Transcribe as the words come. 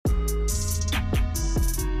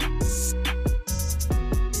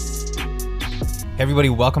Hey everybody,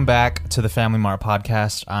 welcome back to the Family Mart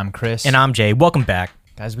podcast. I'm Chris. And I'm Jay. Welcome back.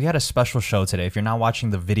 Guys, we had a special show today. If you're not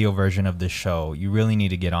watching the video version of this show, you really need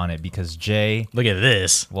to get on it because Jay... Look at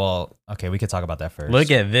this. Well, okay, we could talk about that first.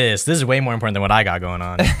 Look at this. This is way more important than what I got going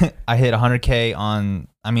on. I hit 100K on...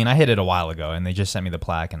 I mean, I hit it a while ago, and they just sent me the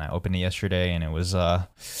plaque, and I opened it yesterday, and it was a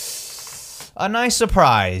nice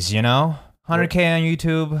surprise, you know? 100K on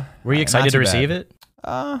YouTube. Were you excited to receive it?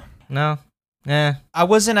 No. I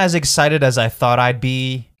wasn't as excited as I thought I'd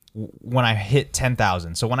be when I hit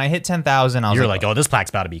 10,000. So when I hit 10,000, I was like, oh, this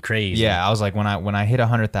plaque's about to be crazy. Yeah, I was like, when I hit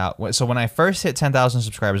 100,000. So when I first hit 10,000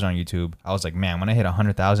 subscribers on YouTube, I was like, man, when I hit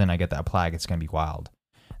 100,000, I get that plaque. It's gonna be wild.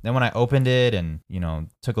 Then when I opened it and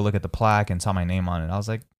took a look at the plaque and saw my name on it, I was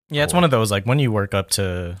like, yeah, it's one of those like when you work up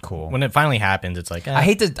to cool. When it finally happens, it's like I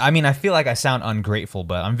hate to. I mean, I feel like I sound ungrateful,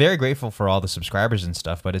 but I'm very grateful for all the subscribers and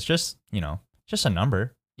stuff. But it's just just a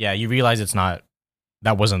number. Yeah, you realize it's not.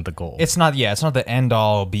 That wasn't the goal. It's not. Yeah, it's not the end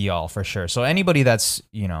all be all for sure. So anybody that's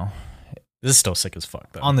this is still sick as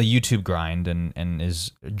fuck though. On the YouTube grind and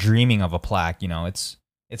is dreaming of a plaque,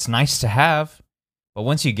 it's nice to have, but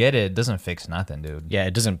once you get it doesn't fix nothing, dude. Yeah,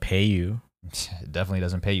 it doesn't pay you. It definitely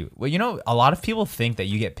doesn't pay you. Well, a lot of people think that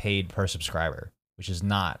you get paid per subscriber, which is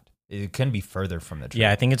not. It couldn't be further from the truth.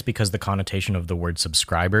 Yeah, I think it's because the connotation of the word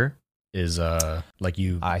subscriber is like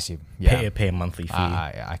you. I see. Yeah. Pay a monthly fee.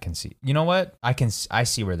 I can see. You know what? I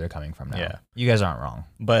see where they're coming from now. Yeah. You guys aren't wrong.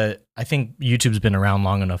 But I think YouTube's been around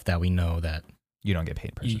long enough that we know that you don't get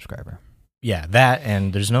paid per subscriber. Yeah, that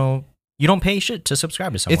and you don't pay shit to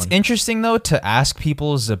subscribe to someone. It's interesting though to ask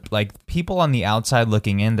people on the outside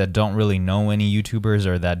looking in that don't really know any YouTubers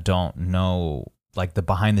or that don't know like the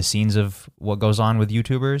behind the scenes of what goes on with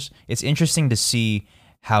YouTubers. It's interesting to see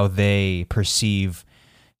how they perceive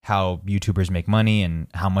how YouTubers make money and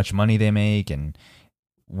how much money they make and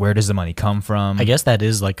where does the money come from. I guess that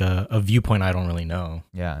is like a viewpoint I don't really know.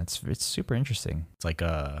 Yeah, it's super interesting. It's like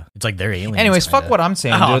they're aliens. Anyways, kinda. Fuck what I'm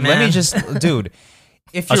saying, oh, dude. Man. Let me just, dude.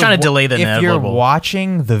 I was trying to delay the inevitable. If you're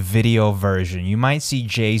watching the video version, you might see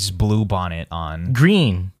Jay's blue bonnet on.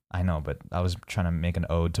 Green. I know, but I was trying to make an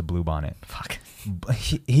ode to blue bonnet. Fuck.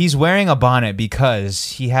 He's wearing a bonnet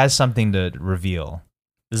because he has something to reveal.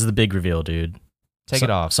 This is the big reveal, dude. Take it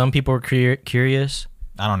off. Some people are curious.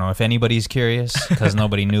 I don't know if anybody's curious because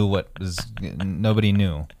nobody knew. Nobody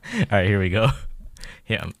knew. All right, here we go.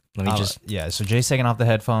 Yeah, let me Yeah, so Jay's taking off the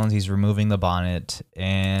headphones. He's removing the bonnet,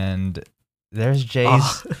 and there's Jay's.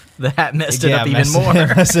 Oh, that messed it up even more.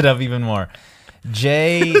 Messed it up even more.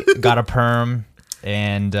 Jay got a perm,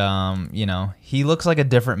 and he looks like a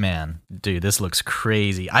different man. Dude, this looks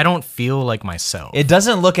crazy. I don't feel like myself. It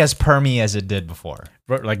doesn't look as permy as it did before.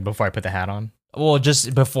 Like before I put the hat on. Well,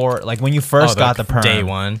 just before, like when you first got the perm, day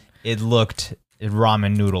one, it looked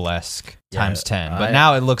ramen noodle-esque times 10. But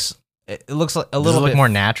now it looks like a little bit. Does it look more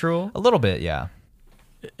natural? A little bit, yeah.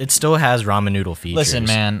 It still has ramen noodle features. Listen,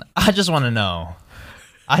 man, I just want to know.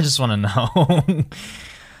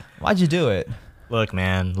 Why'd you do it? Look,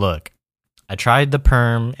 man, I tried the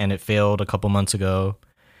perm and it failed a couple months ago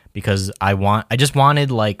because I just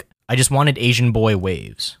wanted Asian boy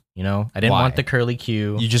waves. I didn't want the curly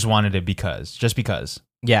Q. You just wanted it just because.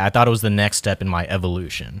 Yeah, I thought it was the next step in my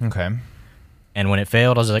evolution. Okay. And when it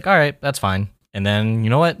failed, I was like, all right, that's fine. And then,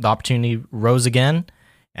 you know what? The opportunity rose again.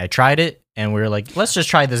 I tried it, and we were like, let's just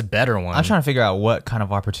try this better one. I'm trying to figure out what kind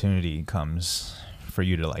of opportunity comes for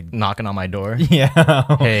you to like... Knocking on my door.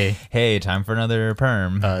 Yeah. Hey, time for another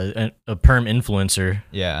perm. A perm influencer.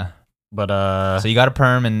 Yeah. But so you got a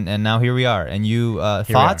perm and now here we are. And you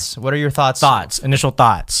thoughts? What are your thoughts? Initial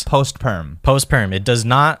thoughts. Post perm. It does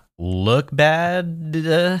not look bad.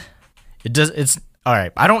 It's all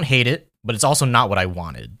right. I don't hate it, but it's also not what I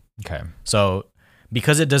wanted. Okay. So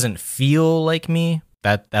because it doesn't feel like me,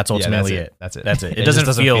 that's ultimately it. That's it. It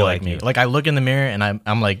doesn't feel like me. Like I look in the mirror and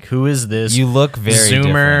I'm like, who is this? You look very Zoomer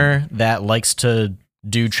different. that likes to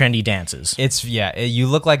do trendy dances. You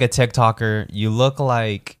look like a TikToker. You look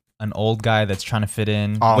like an old guy that's trying to fit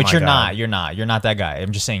in, which you're not. You're not that guy.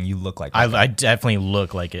 I'm just saying you look like that guy. I definitely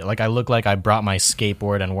look like it. Like I look like I brought my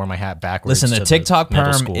skateboard and wore my hat backwards. Listen, the TikTok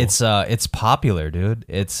perm, school. it's popular, dude.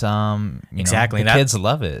 It's exactly the kids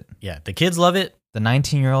love it. Yeah, the kids love it. The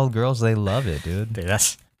 19-year-old girls, they love it, dude.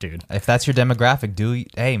 Dude. If that's your demographic,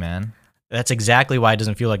 hey man. That's exactly why it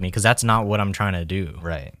doesn't feel like me, because that's not what I'm trying to do.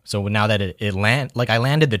 Right. So now that I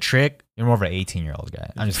landed the trick. You're more of an 18-year-old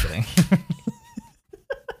guy. I'm just kidding.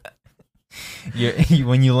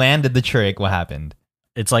 When you landed the trick, what happened?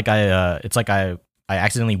 It's like I I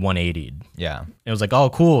accidentally 180'd. Yeah. It was like, oh,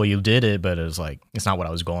 cool, you did it, but it was like, it's not what I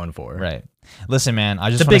was going for. Right. Listen, man, I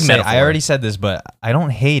just It's a want to big say, metaphor. I already said this, but I don't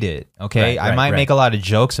hate it, okay? Right, I might right. make a lot of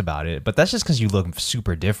jokes about it, but that's just because you look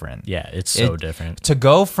super different. Yeah, it's so different. To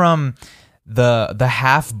go from the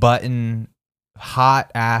half-button,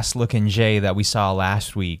 hot-ass looking Jay that we saw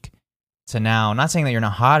last week to now, not saying that you're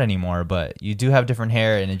not hot anymore, but you do have different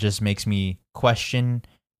hair, and it just makes me question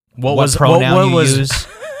what pronoun you use.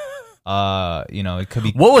 It could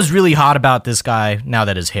be... What was really hot about this guy now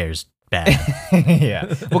that his hair's bad? Yeah.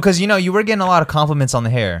 Well, because, you were getting a lot of compliments on the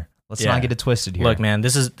hair. Let's not get it twisted here. Look, man,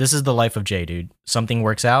 this is the life of Jay, dude. Something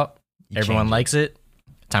works out, everyone likes it.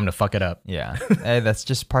 Time to fuck it up. Yeah. Hey, that's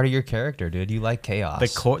just part of your character, dude. You like chaos.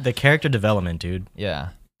 The character development, dude. Yeah.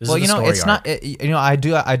 This is the story it's arc.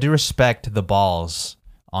 not. I do respect the balls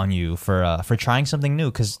on you for trying something new,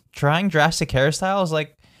 because trying drastic hairstyles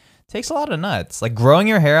takes a lot of nuts. Like growing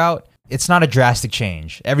your hair out, it's not a drastic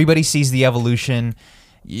change. Everybody sees the evolution.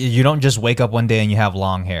 You don't just wake up one day and you have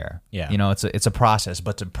long hair. Yeah. It's a process.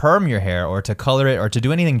 But to perm your hair or to color it or to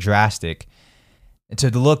do anything drastic, to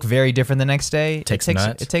look very different the next day, it takes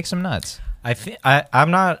some nuts.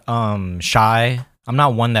 I'm not shy. I'm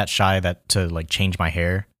not one that's shy to like change my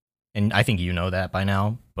hair, and I think you know that by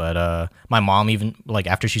now. But my mom, even like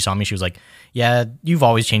after she saw me, she was like, "Yeah, you've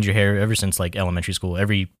always changed your hair ever since like elementary school.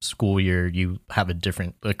 Every school year, you have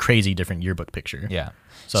a crazy different yearbook picture." Yeah.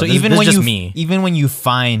 So even when you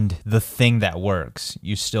find the thing that works,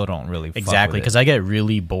 you still don't really exactly, because I get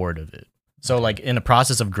really bored of it. So like in the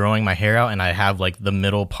process of growing my hair out, and I have like the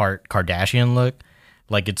middle part Kardashian look,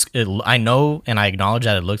 like I know and I acknowledge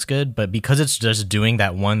that it looks good, but because it's just doing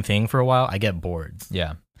that one thing for a while, I get bored.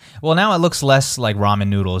 Yeah. Well, now it looks less like ramen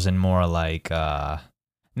noodles and more like now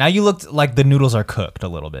you look like the noodles are cooked a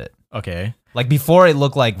little bit. Okay. Like before it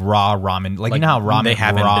looked like raw ramen. Like you know how ramen they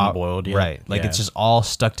haven't been boiled yet. Right. Like it's just all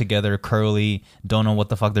stuck together, curly, don't know what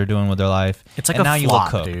the fuck they're doing with their life. It's like and a now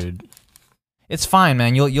flop, you look cooked. dude. It's fine,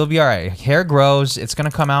 man. You'll be all right. Hair grows. It's gonna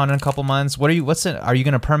come out in a couple months. Are you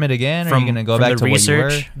gonna perm it again? Or are you gonna go back to what you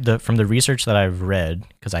were? From the research that I've read,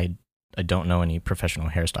 because I don't know any professional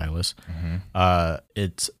hairstylists,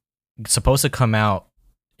 it's supposed to come out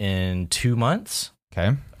in 2 months.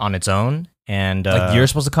 Okay. On its own, and like you're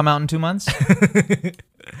supposed to come out in 2 months.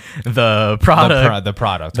 The product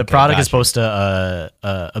The product is supposed to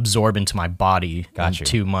absorb into my body in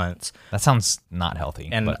 2 months. That sounds not healthy.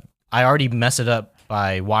 And I already messed it up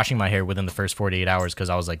by washing my hair within the first 48 hours because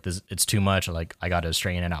I was like, it's too much. Like I got to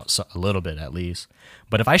straighten it out a little bit at least.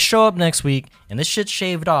 But if I show up next week and this shit's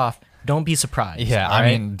shaved off, don't be surprised. Yeah, I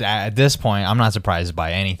mean, at this point, I'm not surprised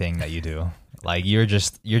by anything that you do. Like you're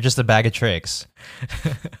just a bag of tricks.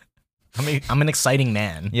 I'm an exciting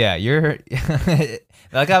man. Yeah, you're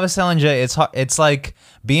like I was telling Jay, it's like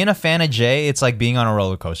being a fan of Jay, it's like being on a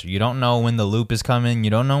roller coaster. You don't know when the loop is coming, you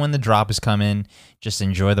don't know when the drop is coming. Just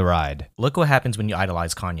enjoy the ride. Look what happens when you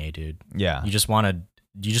idolize Kanye, dude. Yeah. You just want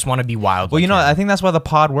to be wild. Well, I think that's why the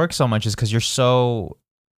pod works so much is because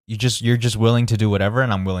you're just willing to do whatever,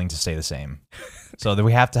 and I'm willing to stay the same. So that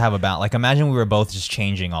we have to have a balance. Like imagine we were both just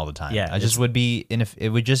changing all the time. Yeah, it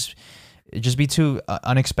would just be too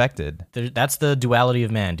unexpected. That's the duality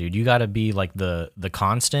of man, dude. You got to be like the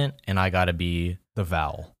constant, and I got to be the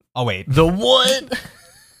vowel. Oh wait, the what?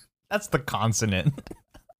 That's the consonant.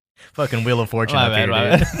 Fucking Wheel of Fortune up here,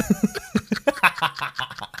 dude.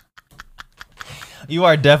 You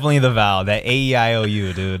are definitely the vowel. That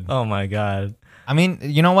A-E-I-O-U, dude. Oh my god. I mean,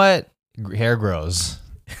 you know what? Hair grows.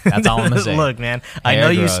 That's all I'm gonna say. Look, man. I know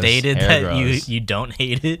you stated that you don't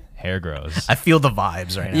hate it. Hair grows. I feel the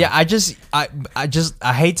vibes right now. Yeah,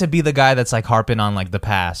 I hate to be the guy that's like harping on like the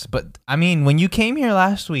past, but I mean, when you came here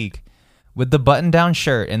last week with the button-down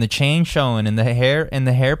shirt and the chain showing and the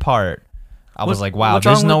hair part, I was like, wow,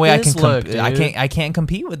 there's no way I can't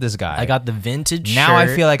compete with this guy. I got the vintage now shirt.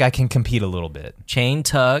 I feel like I can compete a little bit. Chain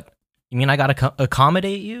tuck. You mean I gotta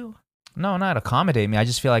accommodate you? No, not accommodate me. I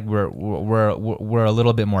just feel like we're a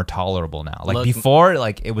little bit more tolerable now. Like Look, before,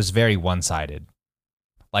 like it was very one-sided.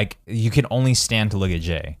 Like you can only stand to look at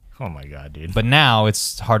Jay. Oh my god, dude. But now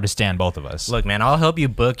it's hard to stand both of us. Look, man, I'll help you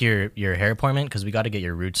book your hair appointment because we got to get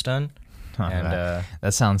your roots done. And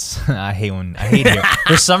that sounds. I hate it.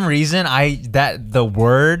 For some reason, that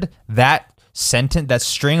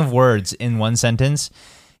string of words in one sentence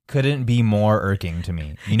couldn't be more irking to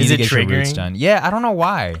me. You need to get your roots done. Yeah, I don't know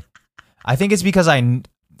why. I think it's because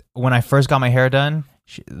when I first got my hair done,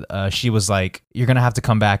 she was like, "You're gonna have to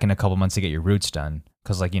come back in a couple months to get your roots done,"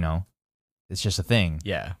 because it's just a thing.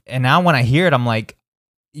 Yeah. And now when I hear it, I'm like,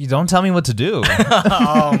 You don't tell me what to do.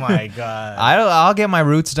 Oh my god. I'll get my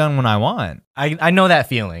roots done when I want. I know that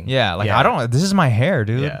feeling. Yeah, like Yeah. I don't. This is my hair,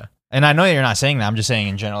 dude. Yeah. And I know you're not saying that. I'm just saying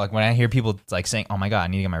in general. Like when I hear people like saying, "Oh my god, I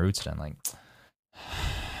need to get my roots done," like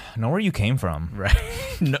know where you came from. Right.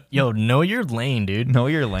 No, yo, know your lane, dude. Know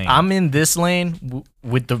your lane. I'm in this lane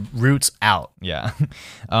with the roots out. Yeah.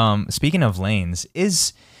 Speaking of lanes,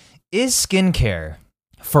 is skincare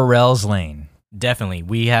Pharrell's lane? Definitely.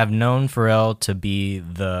 We have known Pharrell to be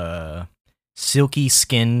the silky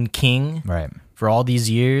skin king Right. for all these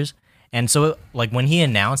years. And so, like, when he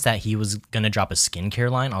announced that he was going to drop a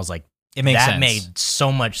skincare line, I was like, It makes that sense. made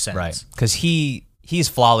so much sense. Right. Because he's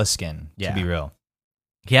flawless skin, Yeah. to be real.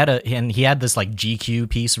 He had this like GQ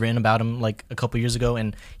piece written about him like a couple years ago,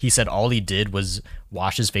 and he said all he did was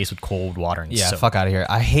wash his face with cold water and Yeah, soap. fuck out of here.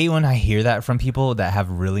 I hate when I hear that from people that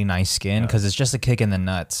have really nice skin because it's just a kick in the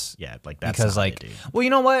nuts. Yeah, like that's Because not like, it, dude. well,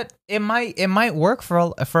 you know what? It might work for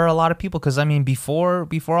a lot of people. Because I mean, before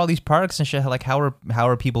all these products and shit, like how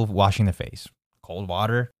are people washing their face? Cold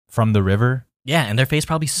water from the river. Yeah, and their face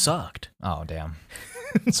probably sucked. Oh damn.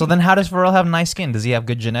 So then, how does Pharrell have nice skin? Does he have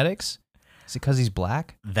good genetics? Is it because he's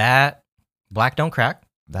black? That black don't crack,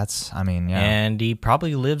 I mean, yeah, and he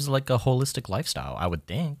probably lives like a holistic lifestyle, I would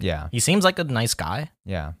think. yeah, He seems like a nice guy.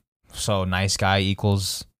 yeah. So nice guy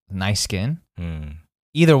equals nice skin. Hmm.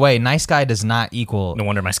 Either way, nice guy does not equal No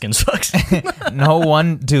wonder my skin sucks. no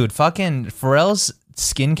one, dude. Fucking Pharrell's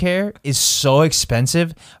skincare is so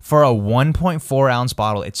expensive for a 1.4 ounce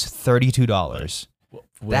bottle. It's $32.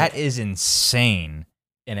 That is insane.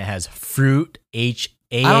 And it has fruit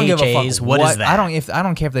I don't give a AHAs. fuck. What is that? I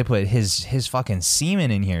don't care if they put his fucking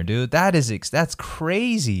semen in here, dude. That's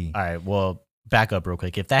crazy. All right, well, back up real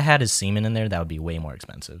quick. If that had his semen in there, that would be way more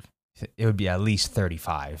expensive. It would be at least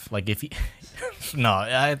 35. Like if he, no,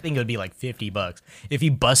 I think it would be like $50 if he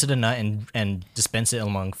busted a nut and dispensed it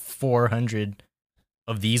among 400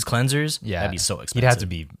 of these cleansers. Yeah, that'd be so expensive.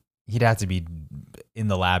 He'd have to be in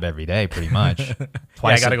the lab every day, pretty much. Yeah,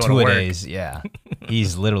 Twice, I gotta go to two a work. days. Yeah, he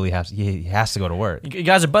has to go to work. You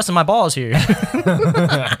guys are busting my balls here.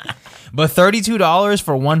 But $32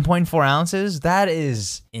 for 1.4 ounces, that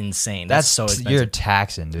is Insane. That's so expensive. You're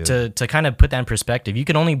taxing, dude. To kind of put that in perspective, you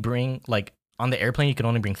can only bring like on the airplane, you can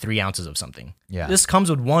only bring 3 ounces of something. Yeah. This comes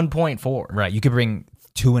with 1.4 Right, you could bring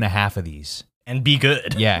 2.5 of these. and be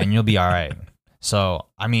good. Yeah, and you'll be all right. So,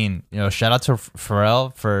 I mean, shout out to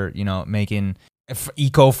Pharrell for, making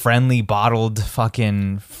eco-friendly bottled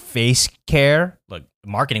fucking face care. Look,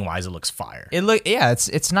 marketing wise, it looks fire.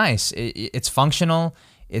 It's nice. It's functional.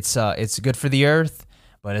 It's good for the earth,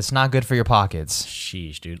 but it's not good for your pockets.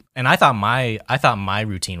 Sheesh, dude. And I thought my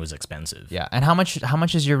routine was expensive. Yeah. And how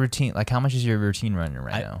much is your routine? Like, how much is your routine running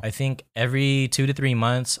right now? I think every 2 to 3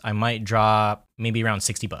 months, I might drop maybe around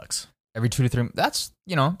 $60. Every 2 to 3. That's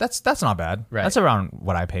not bad. Right. That's around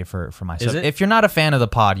what I pay for myself. Is it? If you're not a fan of the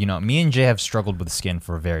pod, me and Jay have struggled with skin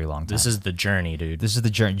for a very long time. This is the journey, dude. This is the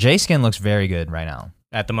journey. Jay's skin looks very good right now.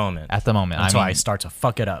 At the moment. Until Until I start to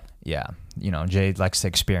fuck it up. Yeah. Jay likes to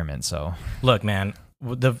experiment, so. Look, man,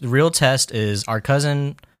 the real test is our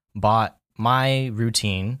cousin bought my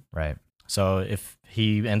routine. Right. So if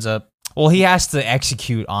he ends up, Well, he has to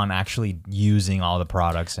execute on actually using all the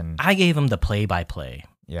products and I gave him the play-by-play.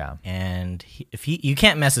 yeah. And you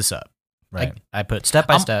can't mess this up. Right. I put step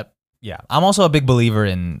by step. Yeah. I'm also a big believer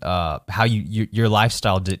in how your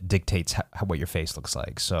lifestyle dictates what your face looks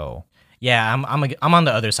like. So, Yeah, I'm on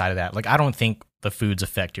the other side of that. Like, I don't think the foods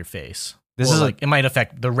affect your face. This Well, is like it might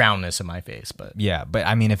affect the roundness of my face, but yeah, but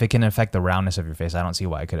I mean if it can affect the roundness of your face, I don't see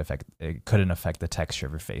why it couldn't affect the texture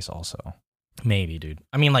of your face also. maybe, dude.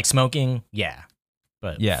 I mean, like smoking, yeah,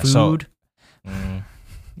 but Yeah, so- food.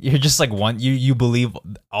 You're just like you believe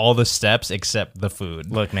all the steps except the food.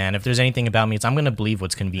 Look, man, if there's anything about me, it's I'm gonna believe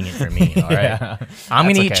what's convenient for me. All right, Yeah. I'm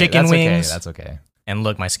gonna That's eat okay. chicken That's wings, Okay. That's okay. and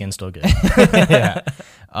look, my skin's still good. Yeah.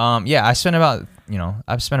 I spend about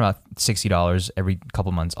I've spent about $60 every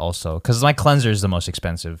couple months also because my cleanser is the most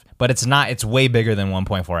expensive, but it's not. It's way bigger than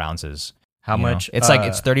 1.4 ounces. How you know? much? It's like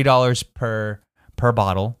it's $30 per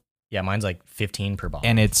bottle, Yeah, mine's like 15 per bottle.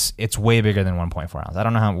 and it's way bigger than 1.4 ounce. I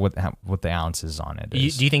don't know what the ounces on it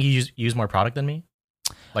is. Do you think you use more product than me?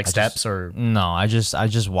 Like steps or No, I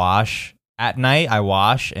just wash at night. I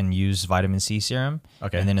wash and use vitamin C serum.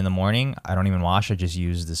 okay? And then in the morning, I don't even wash. I just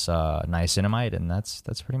use this niacinamide, and that's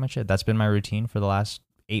pretty much it. That's been my routine for the last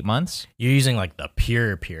 8 months. You're using like the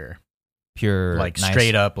pure, Pure, like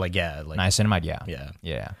straight up, like yeah, like niacinamide. Yeah, yeah.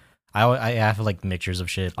 yeah. I have like mixtures of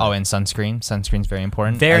shit. Oh, and sunscreen. Sunscreen's very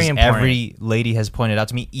important. Very As important. Every lady has pointed out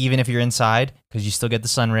to me, even if you're inside, because you still get the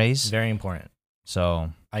sun rays. Very important. So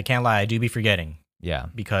I can't lie, I do be forgetting yeah,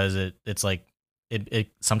 because it's like it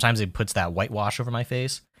sometimes it puts that whitewash over my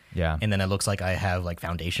face, Yeah. and then it looks like I have like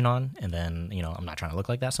foundation on, and then I'm not trying to look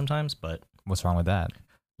like that sometimes, but What's wrong with that?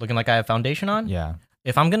 looking like I have foundation on. Yeah.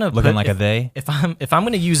 If I'm gonna Looking like a they. if I'm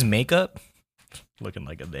gonna use makeup, looking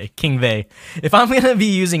like a they, King they. If I'm gonna be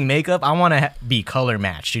using makeup, I want to be color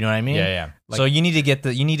matched. You know what I mean? Yeah. Like- So you need to get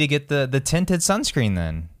the tinted sunscreen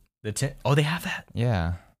then. Oh, they have that.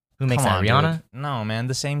 Yeah. Who makes Come that? on, Rihanna. dude. No, man.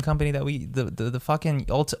 The same company that the fucking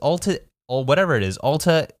Ulta or whatever it is.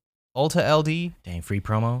 Ulta LD. Dang, free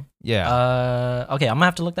promo. Yeah. Okay, I'm gonna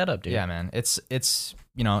have to look that up, dude. Yeah, man. It's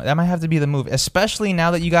that might have to be the move, especially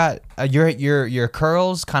now that you got your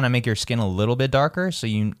curls kind of make your skin a little bit darker. So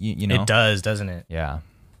you know It does, doesn't it? Yeah.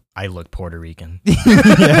 I look Puerto Rican.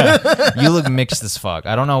 Yeah. You look mixed as fuck.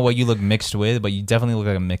 I don't know what you look mixed with, but you definitely look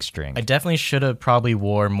like a mixed drink. I definitely should have probably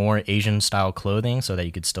wore more Asian style clothing so that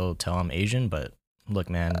you could still tell I'm Asian. But look,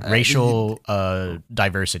 man, racial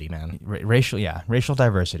diversity, man. Racial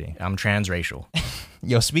diversity. I'm transracial.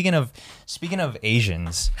 Yo, speaking of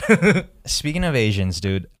Asians,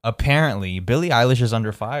 dude, apparently Billie Eilish is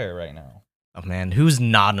under fire right now. Oh man, who's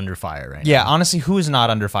not under fire right Yeah, now? honestly, who is not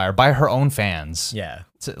under fire? By her own fans. Yeah.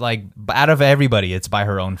 Like, out of everybody, it's by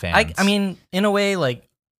her own fans. I mean, in a way, like,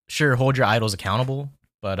 sure, hold your idols accountable,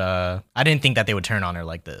 but I didn't think that they would turn on her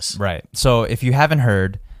like this. Right. So if you haven't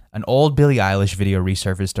heard, an old Billie Eilish video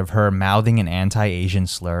resurfaced of her mouthing an anti-Asian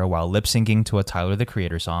slur while lip-syncing to a Tyler, the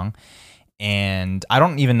Creator song. And I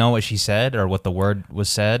don't even know what she said or what the word was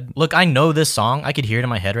said. Look, I know this song. I could hear it in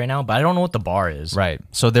my head right now, but I don't know what the bar is. Right.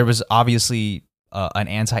 So there was obviously an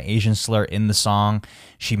anti-Asian slur in the song.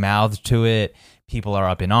 She mouthed to it. People are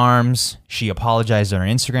up in arms. She apologized on her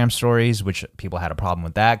Instagram stories, which people had a problem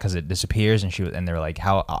with that because it disappears. And they were like,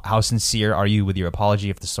 "How sincere are you with your apology?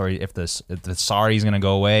 If the sorry is gonna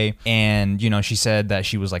go away?" And she said that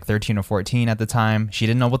she was like 13 or 14 at the time. She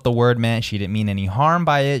didn't know what the word meant. She didn't mean any harm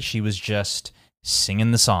by it. She was just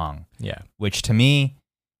singing the song. Yeah. Which to me,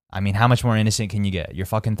 I mean, how much more innocent can you get? You're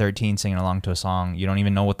fucking 13 singing along to a song. You don't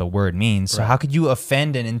even know what the word means. So Right. how could you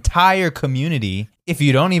offend an entire community if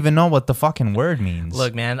you don't even know what the fucking word means?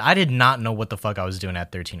 Look, man, I did not know what the fuck I was doing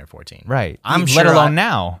at 13 or 14. Right. I'm Let sure alone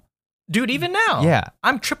now. Dude, even now. Yeah.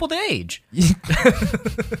 I'm triple the age.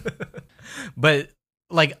 But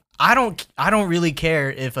like I don't really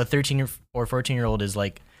care if a 13 or 14-year-old is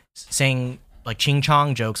like saying like ching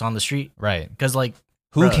chong jokes on the street Right. cuz like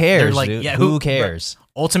Who bruh, cares, they're like, dude? yeah, who cares?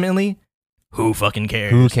 Ultimately, who fucking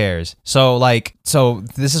cares? Who cares? So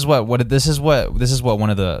this is what one of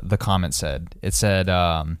the comments said. It said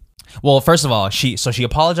well, first of all, she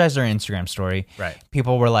apologized on her Instagram story. Right.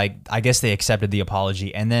 People were like, I guess they accepted the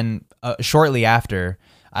apology, and then shortly after,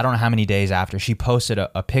 I don't know how many days after, she posted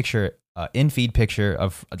a picture, in-feed picture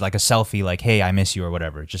of like a selfie, like, "Hey, I miss you" or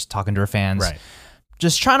whatever, just talking to her fans. Right.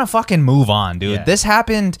 Just trying to fucking move on, dude. Yeah. This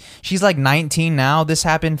happened. She's like 19 now. This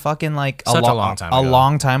happened fucking like Such a long time ago. A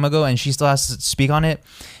long time ago, and she still has to speak on it.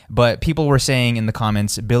 But people were saying in the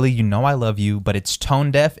comments, "Billie, you know I love you, but it's tone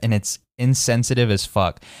deaf and it's insensitive as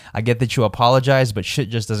fuck. I get that you apologize, but shit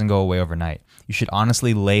just doesn't go away overnight. You should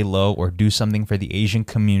honestly lay low or do something for the Asian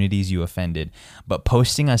communities you offended. But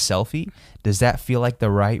posting a selfie, does that feel like the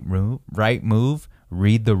right move?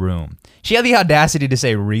 Read the room." She had the audacity to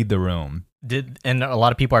say, "Read the room." And a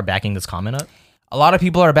lot of people are backing this comment up. A lot of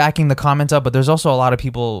people are backing the comment up, but there's also a lot of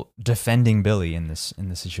people defending Billie in this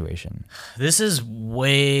situation. This is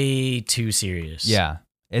way too serious. Yeah.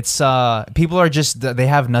 It's people are just, they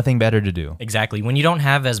have nothing better to do. Exactly. When you don't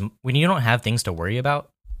have things to worry about,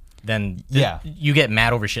 then you get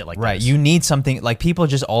mad over shit like Right. this. You need something, like, people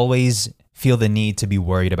just always feel the need to be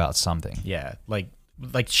worried about something. Yeah. Like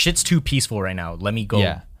shit's too peaceful right now. Let me go.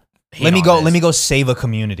 Yeah. hate Let me on this. go save a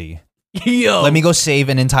community. Yo. Let me go save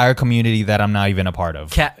an entire community that I'm not even a part of.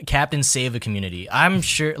 Captain save a community. I'm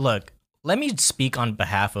sure. Look, let me speak on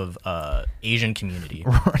behalf of Asian community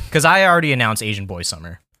because I already announced Asian Boy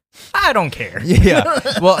Summer. I don't care. Yeah.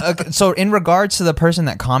 Well, so in regards to the person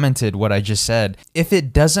that commented what I just said, if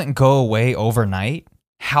it doesn't go away overnight,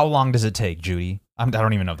 how long does it take, Judy? I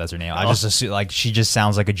don't even know if that's her name. I just assume, like, she just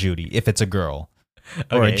sounds like a Judy if it's a girl,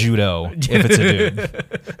 or a Judo if it's a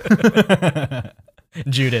dude.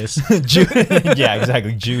 Judas. Yeah,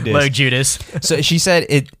 exactly. Judas. Like Judas. So she said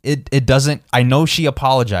it doesn't, I know she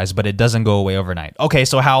apologized, but it doesn't go away overnight. Okay,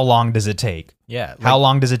 so how long does it take? Yeah. How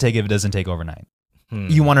long does it take if it doesn't take overnight?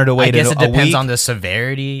 You want her to wait I guess it depends week? on the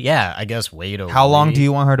severity. Yeah, I guess wait a How long week. do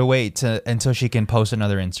you want her to wait until she can post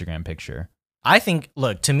another Instagram picture? I think,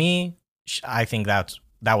 look, to me, I think that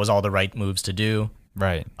was all the right moves to do.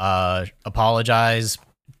 Right. Apologize.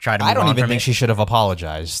 Try to move I don't on even from think it. she should have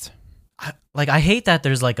apologized. I hate that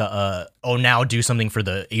there's like now do something for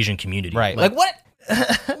the Asian community. Right. Like what?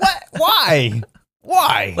 What? Why?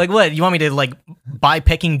 Why? Like what? You want me to like buy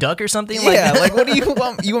Peking duck or something? Yeah, like what do you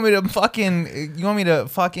want? You want me to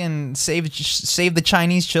fucking save the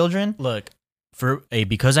Chinese children? Look,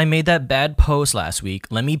 because I made that bad post last week,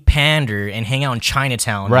 let me pander and hang out in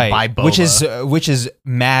Chinatown and buy boba. Which is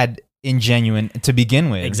mad ingenuine to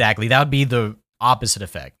begin with. Exactly. That would be the opposite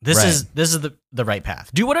effect. This is the right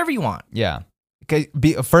path. Do whatever you want. Yeah.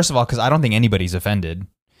 First of all, because I don't think anybody's offended.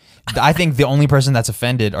 I think the only person that's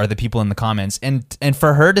offended are the people in the comments. And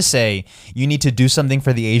for her to say you need to do something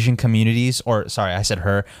for the Asian communities, or sorry, I said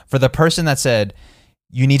her, for the person that said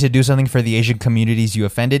you need to do something for the Asian communities you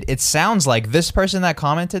offended, it sounds like this person that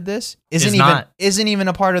commented this isn't even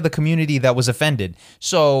a part of the community that was offended.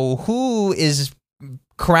 So who is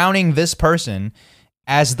crowning this person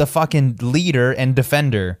as the fucking leader and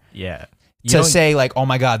defender? Yeah. To say like, oh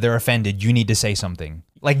my God, they're offended. You need to say something.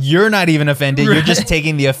 Like you're not even offended. Right. You're just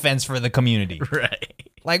taking the offense for the community. Right.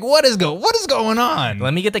 Like what is going on?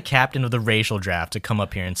 Let me get the captain of the racial draft to come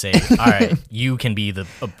up here and say, all right, you can be the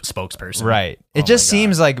spokesperson. Right. It just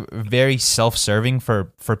seems like very self-serving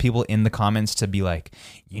for people in the comments to be like,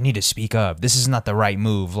 you need to speak up. This is not the right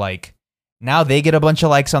move. Like now they get a bunch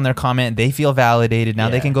of likes on their comment. They feel validated. Now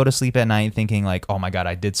they can go to sleep at night thinking like, oh my God,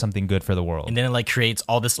 I did something good for the world. And then it like creates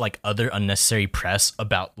all this like other unnecessary press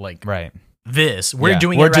about like right. This. We're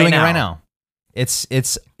doing it right now. It's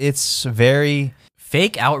very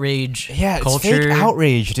fake outrage. Yeah, culture. It's fake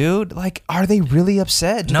outrage, dude. Like, are they really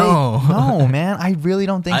upset? No, man. I really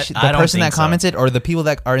don't think the person that commented or the people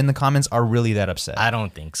that are in the comments are really that upset. I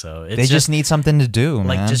don't think so. They just need something to do,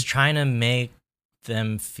 like man. just trying to make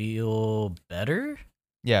them feel better.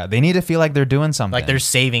 Yeah, they need to feel like they're doing something, like they're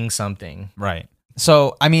saving something, right?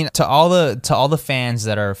 So, I mean, to all the fans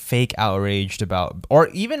that are fake outraged about, or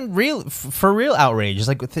even real outrage,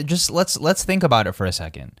 like just let's think about it for a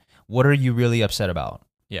second. What are you really upset about?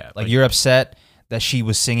 Yeah, like you're upset that she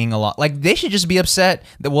was singing a lot. Like they should just be upset.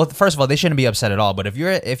 Well, first of all, they shouldn't be upset at all. But if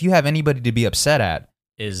you have anybody to be upset at,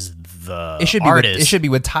 is the artist. It should be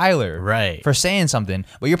with Tyler, right, for saying something.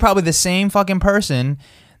 But you're probably the same fucking person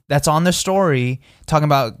that's on the story talking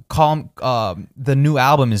about the new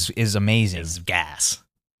album is amazing. Is gas.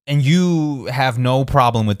 And you have no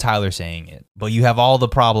problem with Tyler saying it, but you have all the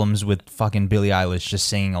problems with fucking Billie Eilish just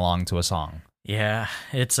singing along to a song. Yeah,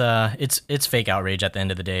 it's fake outrage at the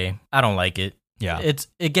end of the day. I don't like it. Yeah.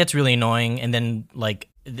 It gets really annoying, and then like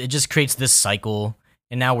it just creates this cycle,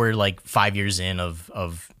 and now we're like 5 years in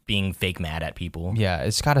of being fake mad at people. Yeah,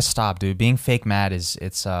 it's got to stop, dude. Being fake mad it's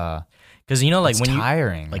because like when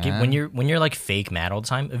tiring, like when you're like fake mad all the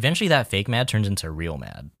time, eventually that fake mad turns into real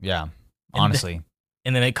mad. Yeah, honestly.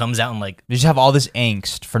 And then it comes out and like you just have all this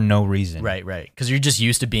angst for no reason. Right, because you're just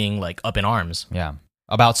used to being like up in arms. Yeah,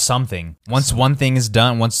 about something. Once one thing is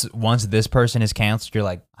done, once this person is canceled, you're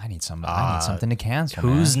like, I need something to cancel.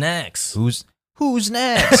 Who's next? Who's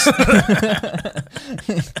next?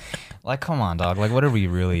 Like, come on, dog. Like, what are we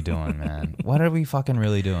really doing, man? What are we fucking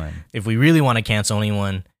really doing? If we really want to cancel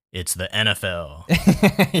anyone, it's the NFL.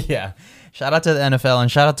 Yeah. Shout out to the NFL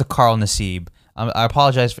and shout out to Carl Nassib. I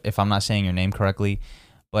apologize if I'm not saying your name correctly,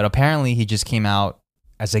 but apparently he just came out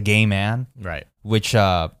as a gay man. Right. Which,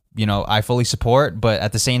 I fully support, but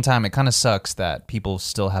at the same time, it kind of sucks that people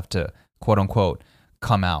still have to, quote unquote,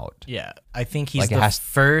 come out. Yeah. I think he's the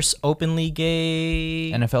first openly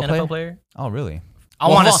gay NFL player. Oh, really? I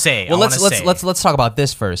want to say. Well, let's talk about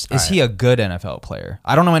this first. Is he a good NFL player?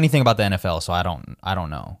 I don't know anything about the NFL, so I don't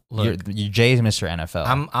know. Look, Jay's Mr.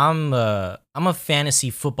 NFL. I'm a fantasy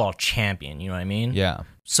football champion. You know what I mean? Yeah.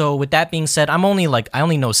 So with that being said, I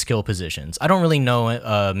only know skill positions. I don't really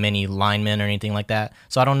know many linemen or anything like that.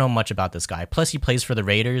 So I don't know much about this guy. Plus, he plays for the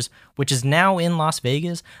Raiders, which is now in Las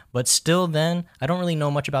Vegas. But still, then I don't really know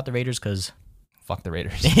much about the Raiders because. Fuck the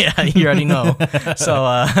Raiders. Yeah, you already know.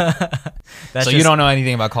 So, you don't know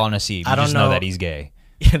anything about Carl Nassib. I don't know that he's gay.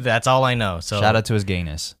 That's all I know. So shout out to his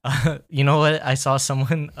gayness. You know what? I saw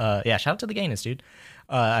someone. Shout out to the gayness, dude.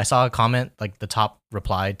 I saw a comment like the top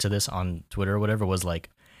reply to this on Twitter or whatever was like,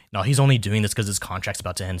 "No, he's only doing this because his contract's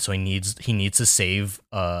about to end, so he needs to save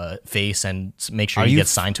face and make sure he gets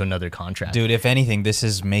signed to another contract." Dude, if anything, this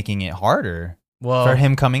is making it harder. Well, for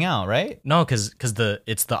him coming out, right? No, because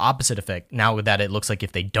it's the opposite effect. Now that it looks like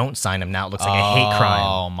if they don't sign him, now it looks like a hate crime.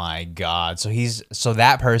 Oh my God! So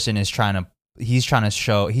that person is trying to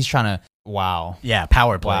wow. Yeah,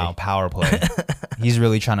 power play. Wow, power play. He's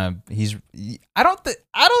really trying to. I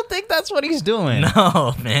don't think that's what he's doing.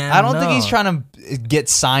 No, man. I don't think he's trying to get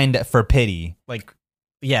signed for pity. Like,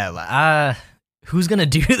 yeah. who's gonna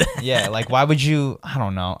do that? Yeah, like why would you? I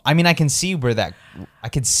don't know. I mean, I can see where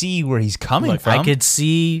he's coming Look, from. I could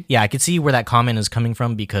see where that comment is coming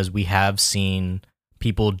from because we have seen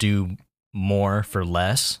people do more for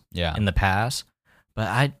less Yeah. in the past. But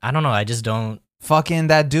I don't know. I just don't Fucking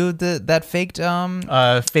that dude that faked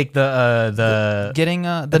fake the getting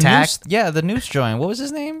the attack? noose. Yeah, the noose joint. What was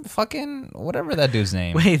his name? Fucking whatever that dude's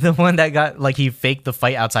name. wait, the one that got like he faked the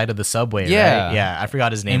fight outside of the subway. Yeah. Right? Yeah, I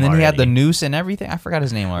forgot his name. And then he had the already. noose and everything. I forgot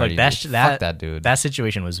his name already. Like dude. Fuck that dude. That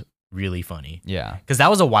situation was really funny Yeah, because that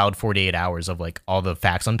was a wild 48 hours of like all the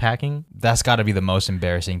facts unpacking. that's got to be the most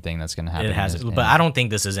embarrassing thing that's gonna happen. It has, in this- but I don't think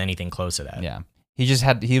this is anything close to that. Yeah.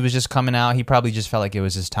 He was just coming out. He probably just felt like it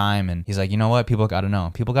was his time, and he's like, you know what? People got to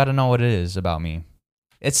know. People got to know what it is about me.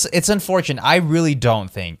 It's unfortunate. I really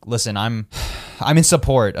don't think. Listen, I'm in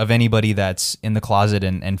support of anybody that's in the closet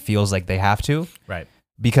and feels like they have to, Right.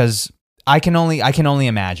 because I can only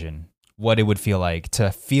imagine what it would feel like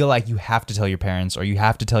to feel like you have to tell your parents or you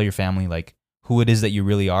have to tell your family like who it is that you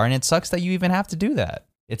really are, and it sucks that you even have to do that.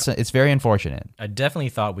 It's very unfortunate. I definitely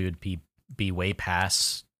thought we would be way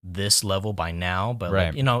past this level by now, but Right.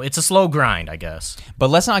 like, you know, it's a slow grind, I guess. But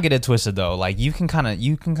let's not get it twisted though. Like you can kind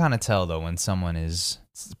of tell though when someone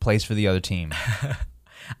plays for the other team.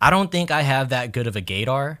 I don't think I have that good of a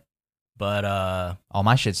gaydar, but All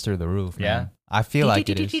my shit's through the roof. Yeah? Man. I feel like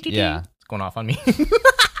it is. Yeah, it's going off on me.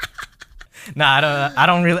 Nah, I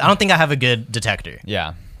don't think I have a good detector.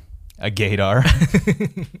 yeah. A gaydar.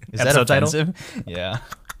 Is that Episode title? offensive? Yeah.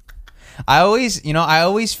 I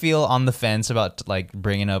always feel on the fence about like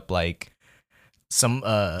bringing up like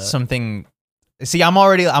something. See, I'm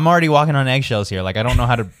already walking on eggshells here. Like I don't know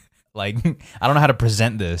how to like I don't know how to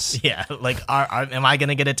present this. yeah, like am I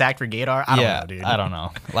gonna get attacked for gaydar? I don't know, dude. I don't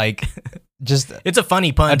know. Like just It's a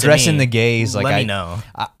funny pun. addressing to me. the gays. Like Let me know.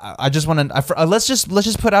 I just want to. Let's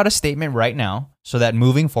just put out a statement right now, so that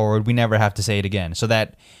moving forward we never have to say it again. So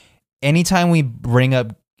that anytime we bring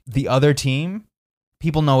up the other team,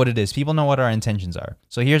 people know what it is. People know what our intentions are.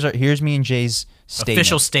 So here's me and Jay's statement.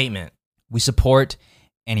 Official statement. We support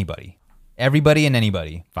anybody, everybody, and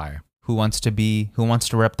anybody Fire. who wants to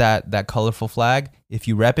rep that colorful flag. If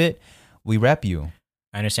you rep it, we rep you.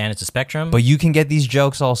 I understand it's a spectrum, But you can get these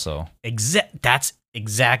jokes also. that's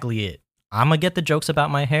exactly it. I'm gonna get the jokes about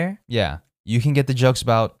my hair. Yeah, you can get the jokes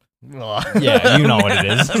about. Yeah, you know what it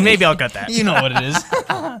is. Maybe I'll cut that. You know what it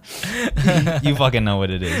is. You fucking know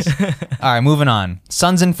what it is. All right, moving on.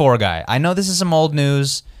 Suns and Four Guy. I know this is some old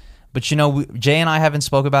news, but Jay and I haven't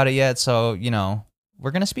spoke about it yet, so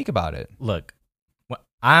we're gonna speak about it. Look,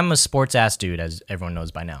 I'm a sports ass dude, as everyone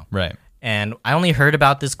knows by now, Right. and I only heard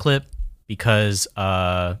about this clip because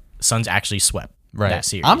Suns actually swept that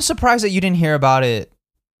series. I'm surprised that you didn't hear about it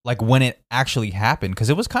like when it actually happened, because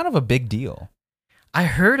it was kind of a big deal. I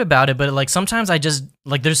heard about it, but like sometimes I just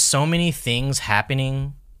like there's so many things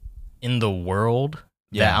happening in the world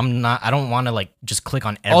that I don't want to like just click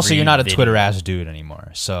on every Also, you're not a video. Twitter ass dude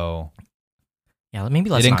anymore, so Yeah, maybe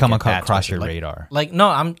it let's didn't not come get that across twisted. your Like- radar. Like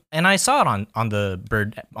no, and I saw it on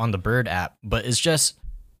the Bird app, but it's just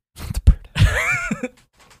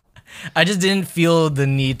I just didn't feel the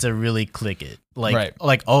need to really click it.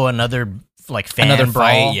 Like another like fan Another brawl.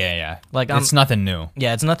 fight. Yeah. Like It's nothing new.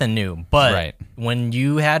 yeah, it's nothing new. But Right. when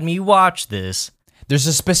you had me watch this, There's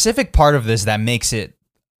a specific part of this that makes it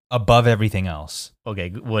above everything else. okay,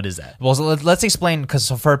 what is that? Well, so let's explain,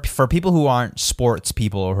 because for people who aren't sports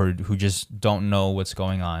people or who just don't know what's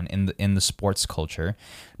going on in the sports culture,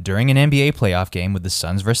 during an NBA playoff game with the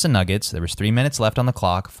Suns versus the Nuggets, there was 3 minutes left on the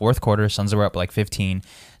clock, fourth quarter, Suns were up like 15.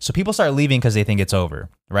 So people start leaving because they think it's over,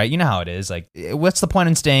 right? You know how it is. Like, what's the point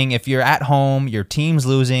in staying if you're at home, your team's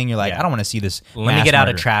losing, you're like, Yeah. I don't want to see this. Let me mass get out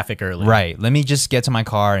of murder. traffic early. Right. Let me just get to my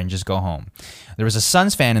car and just go home. There was a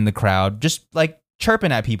Suns fan in the crowd, just like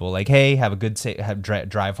chirping at people, like, "Hey, have a good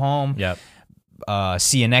drive home. Yep.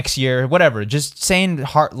 See you next year." Whatever. Just saying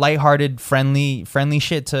lighthearted, friendly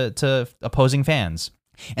shit to opposing fans.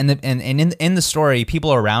 And in the story,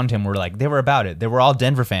 people around him were like, they were about it. They were all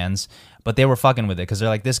Denver fans, but they were fucking with it because they're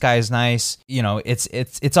like, this guy is nice.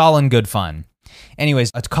 It's all in good fun.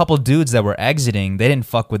 Anyways, a couple dudes that were exiting, they didn't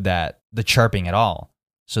fuck with the chirping at all.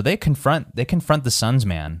 So they confront the Suns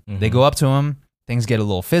man. Mm-hmm. They go up to him. Things get a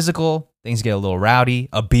little physical. Things get a little rowdy.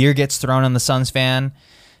 A beer gets thrown on the Suns fan,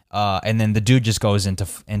 and then the dude just goes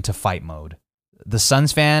into fight mode. The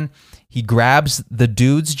Suns fan, he grabs the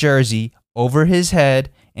dude's jersey over his head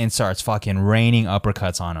and starts fucking raining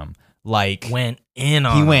uppercuts on him. Like Went in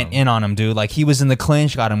on he him. went in on him, dude. Like he was in the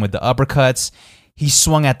clinch, got him with the uppercuts. He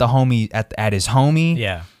swung at the homie at his homie.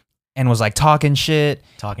 Yeah. and was like talking shit.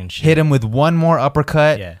 Hit him with one more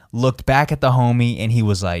uppercut. Yeah. Looked back at the homie, and he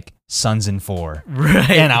was like, Suns in 4. Right.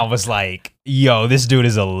 And I was like, yo, this dude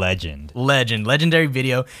is a legend. Legendary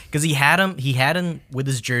video, because he had him with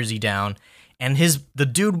his jersey down, and the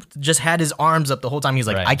dude just had his arms up the whole time. He's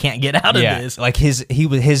like, Right. I can't get out of this. Like his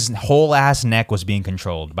whole ass neck was being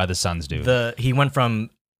controlled by the Suns dude. He went from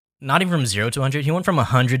not even from 0 to 100. He went from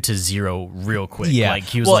 100 to 0 real quick. Yeah. Like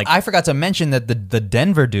he was I forgot to mention that the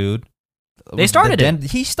Denver dude. They started it.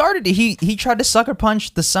 He started it. He tried to sucker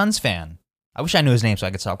punch the Suns fan. I wish I knew his name so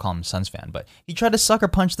I could stop calling him Suns fan, but he tried to sucker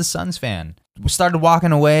punch the Suns fan. Started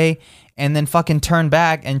walking away and then fucking turned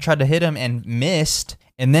back and tried to hit him and missed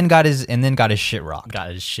and then got his shit rocked.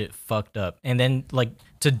 Got his shit fucked up. And then like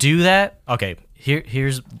to do that, okay,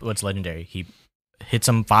 here's what's legendary. He hits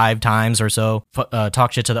him 5 times or so,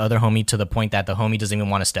 talk shit to the other homie to the point that the homie doesn't even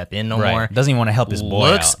want to step in no more. Doesn't even want to help his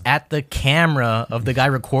boy Looks out. at the camera of the guy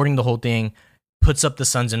recording the whole thing, puts up the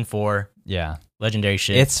Suns in 4. Yeah. Legendary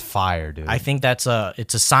shit. It's fire, dude. I think it's a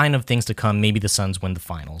sign of things to come. Maybe the Suns win the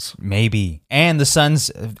finals. Maybe. And the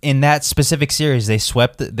Suns in that specific series, they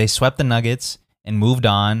swept the Nuggets and moved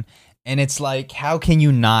on. And it's like, how can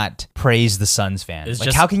you not praise the Suns fans?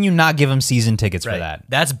 How can you not give them season tickets for that?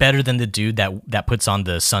 That's better than the dude that puts on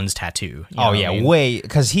the Suns tattoo. You know what I mean? Way,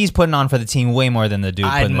 because he's putting on for the team way more than the dude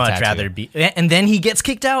I'd putting the tattoo. much rather be. And then he gets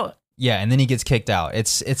kicked out. Yeah, and then he gets kicked out.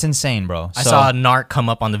 It's insane, bro. I saw a narc come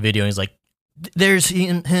up on the video and he's like, there's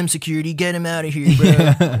him security, get him out of here,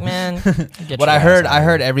 bro. Man, what I heard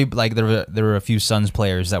there were a few Suns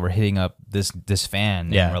players that were hitting up this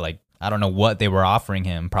fan and were like, I don't know what they were offering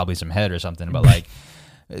him, probably some head or something, but like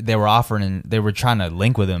they were trying to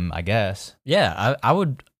link with him, I guess. Yeah, I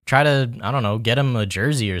would try to, I don't know, get him a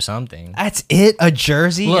jersey or something. That's it, a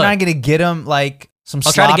jersey? Look, you're not gonna get him like some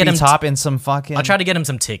I'll try to sloppy get him top and some fucking. I'll try to get him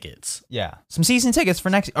some tickets. Yeah, some season tickets for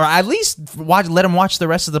next, or at least let him watch the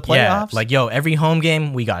rest of the playoffs. Yeah, like yo, every home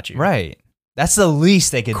game we got you. Right. That's the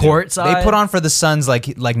least they could do. Courtside. They put on for the Suns like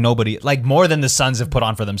nobody, like more than the Suns have put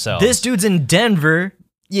on for themselves. This dude's in Denver.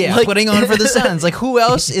 Yeah, like, putting on for the Suns. Like, who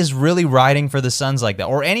else is really riding for the Suns like that?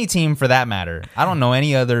 Or any team for that matter. I don't know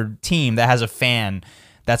any other team that has a fan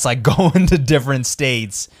that's like going to different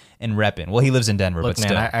states and repping. Well, he lives in Denver, Look, but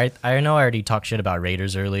man, still. I know I already talked shit about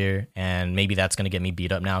Raiders earlier, and maybe that's going to get me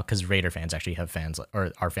beat up now because Raider fans actually have fans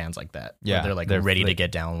or are fans like that. Yeah. They're ready to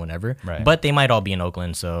get down whenever. Right. But they might all be in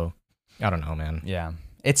Oakland, so I don't know, man. Yeah.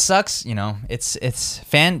 It sucks, you know. It's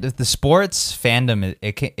the sports fandom.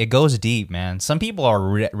 It goes deep, man. Some people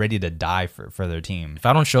are ready to die for their team. If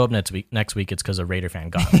I don't show up next week, it's because a Raider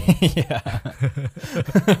fan got me. Yeah.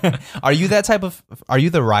 Are you that type of? Are you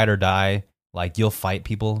the ride or die? Like you'll fight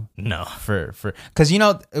people? No. For because you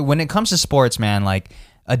know when it comes to sports, man, like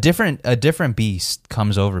a different beast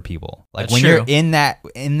comes over people. Like That's when true. you're in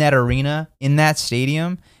that arena, in that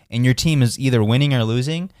stadium, and your team is either winning or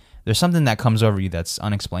losing. There's something that comes over you that's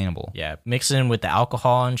unexplainable. Yeah, mix it in with the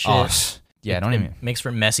alcohol and shit. Oh, yeah, don't even. Makes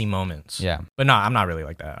for messy moments. Yeah. But no, I'm not really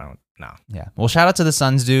like that. I don't. No. Yeah. Well, shout out to the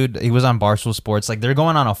Suns, dude. He was on Barstool Sports. Like they're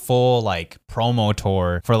going on a full like promo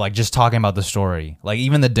tour for like just talking about the story. Like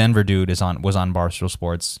even the Denver dude was on Barstool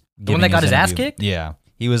Sports. The one that got his ass kicked? Yeah.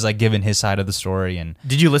 He was like giving his side of the story and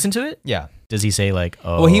Did you listen to it? yeah. Does he say like,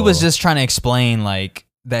 oh? Well, he was just trying to explain like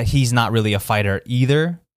that he's not really a fighter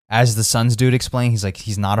either. As the Suns dude explained, he's like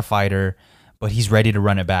he's not a fighter. But he's ready to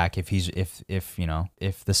run it back if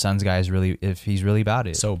the Suns guy is really if he's really about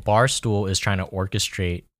it. So Barstool is trying to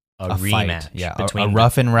orchestrate a rematch, fight. Yeah, between a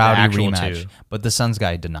rough and rowdy actual rematch. two. But the Suns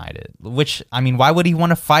guy denied it. Which I mean, why would he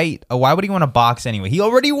want to fight? Why would he want to box anyway? He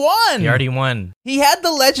already won. He already won. He had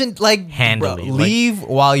the legend like Handily, bro, leave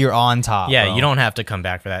while you're on top. Yeah, bro. you don't have to come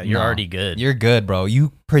back for that. You're No. already good. You're good, bro.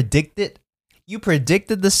 You predicted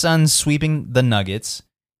the Suns sweeping the Nuggets,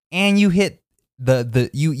 and you hit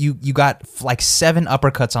you got like 7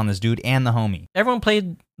 uppercuts on this dude and the homie. Everyone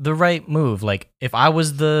played the right move. Like if I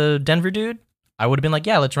was the Denver dude, I would have been like,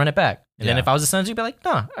 yeah, let's run it back. And then Yeah. if I was the Suns, you'd be like,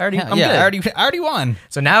 no, I'm good. I already won.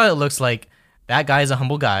 So now it looks like that guy is a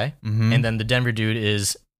humble guy, Mhm. and then the Denver dude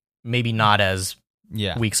is maybe not as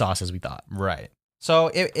Yeah. weak sauce as we thought. Right. So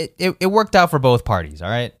it worked out for both parties, all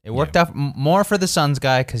right? It worked out more for the Suns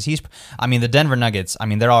guy because the Denver Nuggets,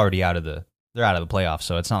 they're already out of the playoffs,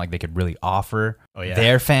 so it's not like they could really offer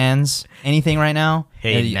their fans anything right now.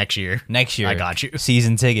 Hey, next year, I got you.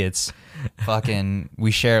 Season tickets. Fucking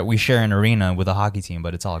we share an arena with a hockey team,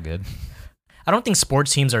 but it's all good. I don't think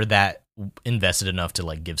sports teams are that invested enough to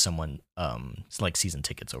like give someone like season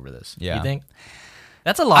tickets over this. Yeah. You think?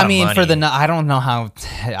 That's a lot. I mean, of money. for I don't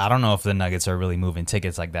know if the Nuggets are really moving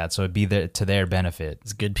tickets like that. So it'd be to their benefit.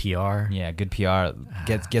 It's good PR. Yeah, good PR.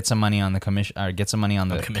 Get some money on the commission, or get some money on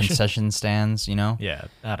the concession stands. You know. Yeah,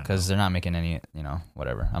 I don't know. Because they're not making any. You know,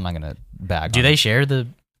 whatever. I'm not gonna bag. Do on they it. share the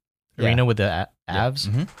arena with the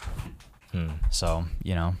Avs? Yeah. So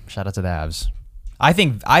shout out to the Avs.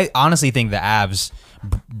 I honestly think the Avs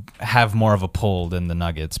have more of a pull than the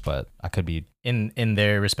Nuggets, but I could be in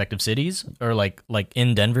their respective cities, or like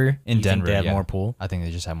in Denver. in You think Denver. they have yeah. more pull. I think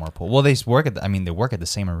they just have more pull. Well, they work at. They work at the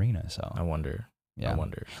same arena. So I wonder. yeah. I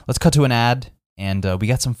wonder. Let's cut to an ad, and we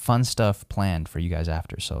got some fun stuff planned for you guys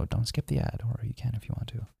after. So don't skip the ad, or you can if you want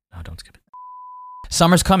to. No, don't skip it.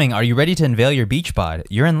 Summer's coming. Are you ready to unveil your beach bod?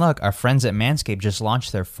 You're in luck. Our friends at Manscaped just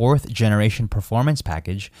launched their 4th generation performance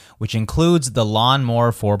package, which includes the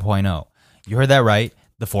Lawnmower 4.0. You heard that right.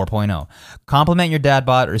 The 4.0. Complement your dad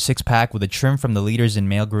bod or six-pack with a trim from the leaders in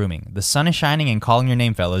male grooming. The sun is shining and calling your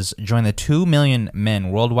name, fellas. Join the 2 million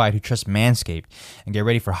men worldwide who trust Manscaped and get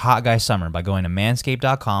ready for hot guy summer by going to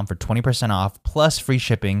manscaped.com for 20% off plus free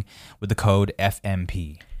shipping with the code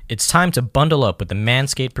FMP. It's time to bundle up with the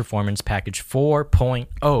Manscaped Performance Package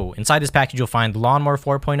 4.0. Inside this package, you'll find the Lawnmower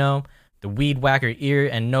 4.0, the Weed Whacker ear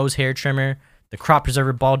and nose hair trimmer, the Crop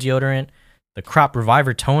Preserver ball deodorant, the Crop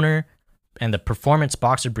Reviver toner, and the Performance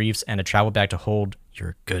Boxer briefs and a travel bag to hold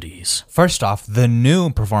your goodies. First off, the new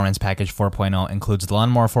Performance Package 4.0 includes the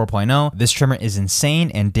Lawnmower 4.0. This trimmer is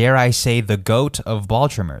insane and, dare I say, the GOAT of ball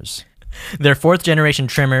trimmers. Their 4th generation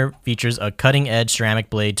trimmer features a cutting-edge ceramic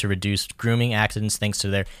blade to reduce grooming accidents thanks to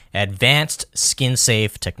their advanced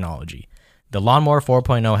skin-safe technology. The Lawnmower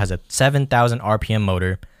 4.0 has a 7,000 RPM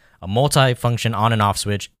motor, a multi-function on and off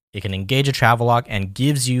switch. It can engage a travel lock and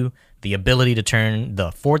gives you the ability to turn the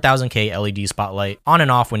 4000K LED spotlight on and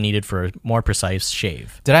off when needed for a more precise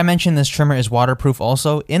shave. Did I mention this trimmer is waterproof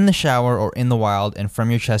also? In the shower or in the wild and from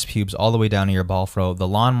your chest pubes all the way down to your ball fro, the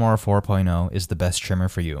Lawnmower 4.0 is the best trimmer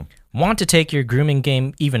for you. Want to take your grooming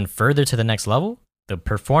game even further to the next level? The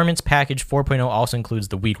Performance Package 4.0 also includes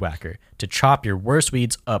the Weed Whacker to chop your worst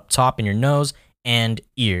weeds up top in your nose and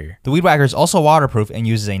ear. The Weed Whacker is also waterproof and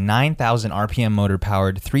uses a 9,000 RPM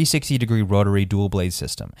motor-powered 360-degree rotary dual-blade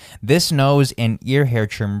system. This nose and ear hair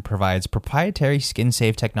trimmer provides proprietary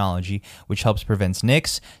skin-safe technology, which helps prevent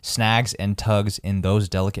nicks, snags, and tugs in those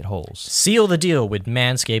delicate holes. Seal the deal with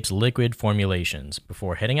Manscaped's liquid formulations.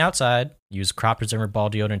 Before heading outside, use Crop Preserver ball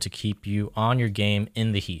deodorant to keep you on your game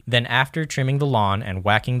in the heat. Then after trimming the lawn and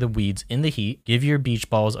whacking the weeds in the heat, give your beach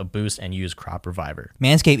balls a boost and use Crop Reviver.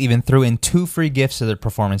 Manscaped even threw in 2 free gifts to their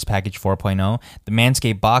Performance Package 4.0, the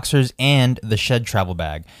Manscaped Boxers and the Shed Travel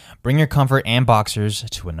Bag. Bring your comfort and boxers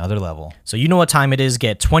to another level. So you know what time it is.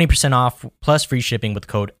 Get 20% off plus free shipping with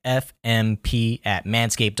code FMP at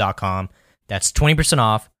manscaped.com. That's 20%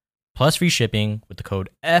 off plus free shipping with the code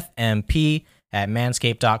FMP at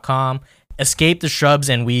manscaped.com. Escape the shrubs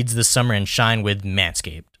and weeds this summer and shine with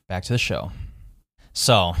Manscaped. Back to the show.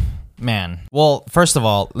 So, man. Well, first of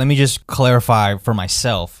all, let me just clarify for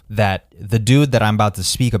myself that the dude that I'm about to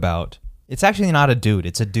speak about, it's actually not a dude.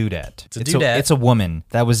 It's a dudette. It's a dudette. It's a woman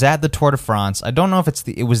that was at the Tour de France. I don't know if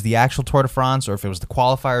it was the actual Tour de France or if it was the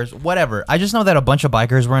qualifiers, whatever. I just know that a bunch of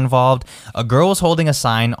bikers were involved. A girl was holding a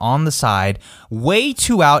sign on the side, way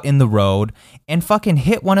too out in the road, and fucking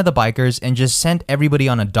hit one of the bikers and just sent everybody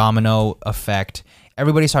on a domino effect.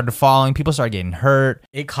 Everybody started following. People started getting hurt.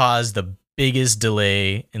 It caused the biggest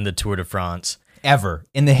delay in the Tour de France ever.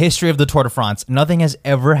 In the history of the Tour de France, nothing has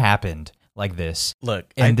ever happened like this.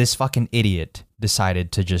 Look, and this fucking idiot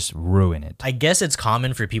decided to just ruin it. I guess it's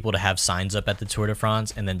common for people to have signs up at the Tour de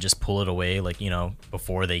France and then just pull it away, like, you know,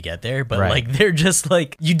 before they get there. But, right. like, they're just,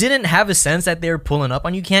 like, you didn't have a sense that they were pulling up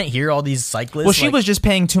on you. Can't hear all these cyclists. Well, she was just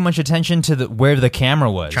paying too much attention to where the camera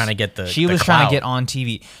was. Trying to get She was trying to get on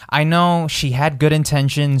TV. I know she had good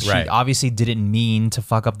intentions. Right. She obviously didn't mean to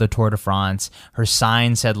fuck up the Tour de France. Her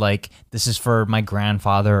sign said, like, this is for my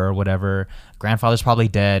grandfather or whatever. Grandfather's probably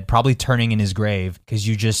dead, probably turning in his grave because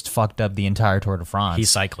you just fucked up the entire Tour de France.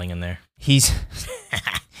 He's cycling in there. He's...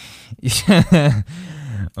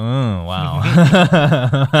 Oh,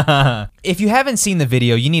 wow. If you haven't seen the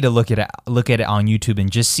video, you need to look at it on YouTube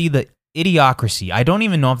and just see the idiocracy. I don't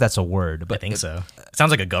even know if that's a word, but I think so. It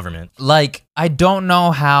sounds like a government. Like, I don't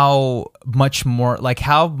know how much more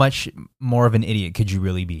of an idiot could you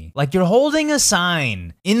really be? Like, you're holding a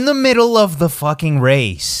sign in the middle of the fucking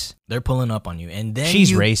race. They're pulling up on you, and then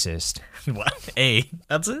she's racist. What? Hey,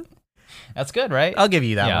 that's it. That's good, right? I'll give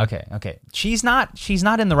you that one. Yeah, okay. She's not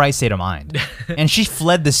in the right state of mind. And she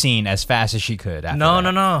fled the scene as fast as she could after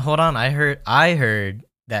that. No. Hold on. I heard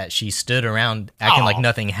that she stood around acting like Oh,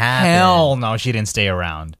 nothing happened. Hell no, she didn't stay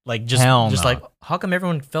around. Like just Hell just no. like how come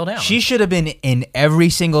everyone fell down? She should have been in every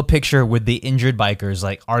single picture with the injured bikers.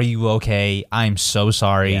 Like, are you okay? I'm so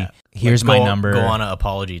sorry. Yeah. Here's Like, my number. Go on an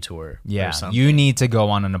apology tour. Yeah, or something. you need to go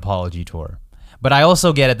on an apology tour. But I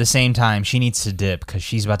also get at the same time she needs to dip because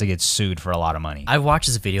she's about to get sued for a lot of money. I've watched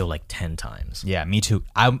this video like 10 times. Yeah, me too.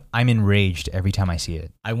 I'm enraged every time I see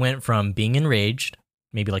it. I went from being enraged,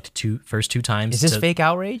 maybe like the first two times. Is this to, fake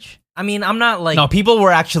outrage? I mean, I'm not like No, people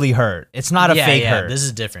were actually hurt. It's not a fake hurt. This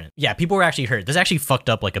is different. Yeah, people were actually hurt. This actually fucked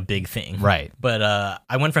up like a big thing. Right. But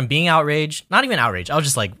I went from being outraged, not even outraged. I was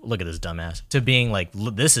just like, look at this dumbass, to being like,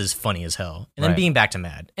 this is funny as hell, and then Right. being back to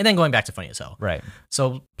mad, and then going back to funny as hell. Right.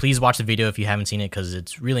 So please watch the video if you haven't seen it because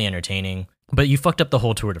it's really entertaining. But you fucked up the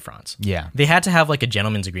whole Tour de France. Yeah. They had to have like a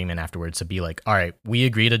gentleman's agreement afterwards to be like, all right, we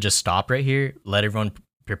agree to just stop right here, let everyone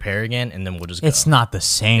prepare again, and then we'll just go. It's not the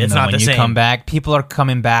same. It's though, not when the you same. come back. People are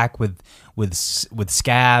coming back with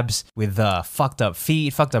scabs, with fucked up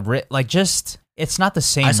feet, fucked up like just it's not the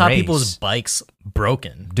same. I saw race. people's bikes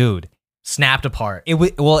broken, dude. snapped apart.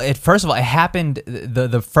 First of all, it happened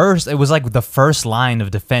the first. It was like the first line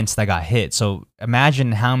of defense that got hit. So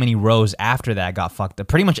imagine how many rows after that got fucked up.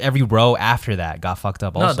 Pretty much every row after that got fucked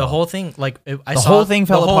up. Also. No, the whole thing, like I The saw whole thing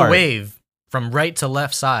fell the whole apart. wave from right to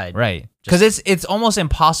left side. Right. Because it's almost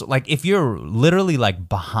impossible. Like if you're literally like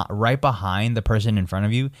right behind the person in front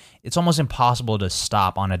of you, it's almost impossible to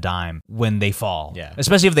stop on a dime when they fall. Yeah.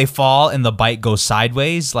 Especially if they fall and the bike goes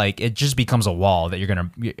sideways, like it just becomes a wall that you're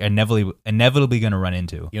inevitably gonna run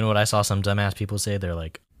into. You know what I saw some dumbass people say? They're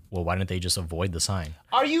like, well, why didn't they just avoid the sign?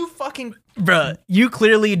 Are you fucking Bruh, you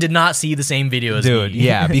clearly did not see the same video as dude? me.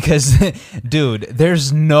 Yeah, because dude,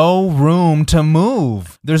 there's no room to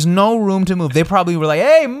move. There's no room to move. They probably were like,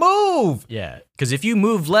 "Hey, move!" Yeah, because if you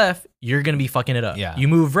move left, you're gonna be fucking it up. Yeah. You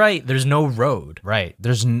move right, there's no road. Right.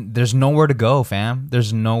 There's nowhere to go, fam.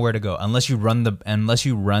 There's nowhere to go unless you run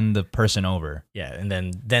the person over. Yeah, and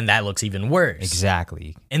then that looks even worse.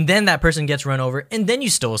 Exactly. And then that person gets run over, and then you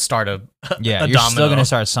still start a Yeah, a you're domino. still gonna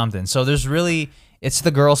start something. So it's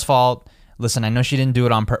the girl's fault. Listen, I know she didn't do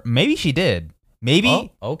it on purpose. Maybe she did.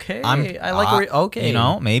 Maybe. Oh, okay. I'm- I like where. Okay. You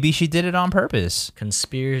know, maybe she did it on purpose.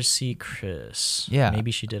 Conspiracy Chris. Yeah. Maybe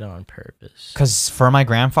she did it on purpose. Because for my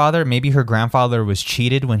grandfather, maybe her grandfather was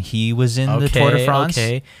cheated when he was in the Tour de France.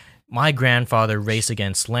 Okay. My grandfather raced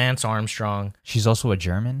against Lance Armstrong. She's also a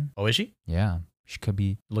German. Oh, is she? Yeah, she could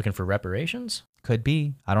be. Looking for reparations? Could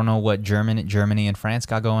be. I don't know what Germany and France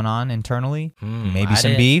got going on internally. Maybe I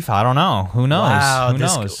some didn't- beef. I don't know. Who knows? Wow, Who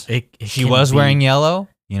this- knows? it She can was be- wearing yellow.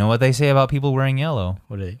 You know what they say about people wearing yellow?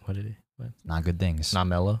 What did they? What? Not good things. Not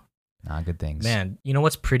mellow. Not good things. Man, you know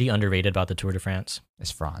what's pretty underrated about the Tour de France? It's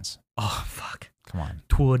France. Oh, fuck. Come on.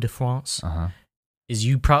 Tour de France Uh-huh. is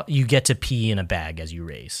you get to pee in a bag as you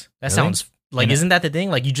race. That Really? sounds like, In a- isn't that the thing?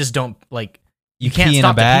 Like you just don't like You can't pee in a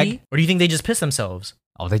stop to bag? pee? Or do you think they just piss themselves?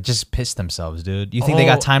 Oh, they just pissed themselves, dude. You think they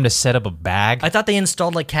got Oh. time to set up a bag? I thought they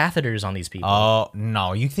installed like catheters on these people. Oh,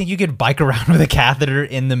 no. You think you could bike around with a catheter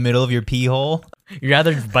in the middle of your pee hole? You'd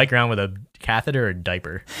rather bike around with a catheter or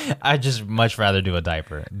diaper? I'd just much rather do a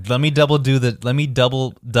diaper. Let me double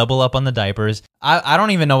up on the diapers. I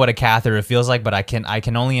don't even know what a catheter feels like, but I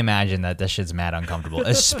can only imagine that shit's mad uncomfortable,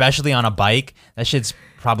 especially on a bike. That shit's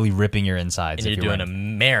probably ripping your insides. And if you're doing a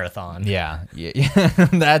wearing- marathon. yeah.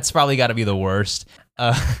 That's probably got to be the worst.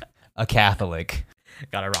 A Catholic.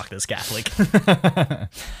 Gotta rock this Catholic.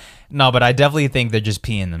 No, but I definitely think they're just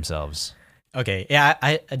peeing themselves. Okay, yeah,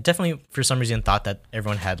 I definitely for some reason thought that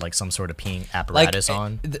everyone had like some sort of peeing apparatus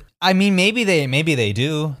on. I mean, maybe they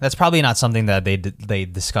do. That's probably not something that they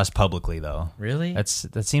discuss publicly, though. Really? That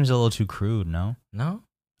seems a little too crude, no? No,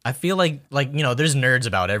 I feel like there's nerds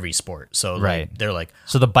about every sport, so like, Right. they're like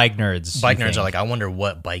So the bike nerds. bike you nerds think, are like, I wonder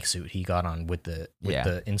what bike suit he got on with the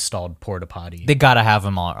Yeah. installed porta potty. they gotta have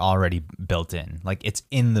them already built in. Like it's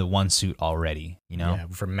in the one suit already. You know, Yeah,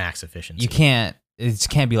 for max efficiency. you can't. It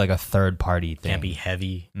can't be like a third party thing. Can't be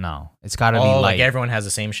heavy. No, it's gotta be Oh, light. like everyone has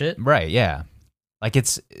the same shit. Right? Yeah. Like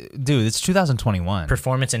it's, dude. It's 2021.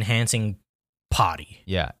 Performance enhancing potty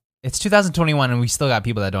Yeah, it's 2021, and we still got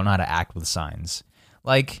people that don't know how to act with signs.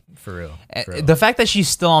 Like for real. For real. the fact that she's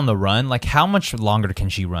still on the run, like how much longer can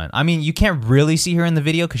she run? I mean, you can't really see her in the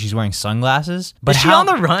video because she's wearing sunglasses. But Is she on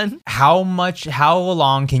the run? How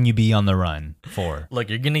long can you be on the run for? Look,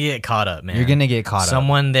 you're gonna get caught up, man. You're gonna get caught up.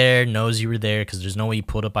 Someone there knows you were there because there's no way you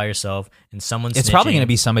pulled up by yourself, and someone's. It's probably snitching. gonna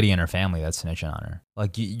be somebody in her family that's snitching on her.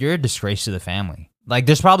 Like you're a disgrace to the family. Like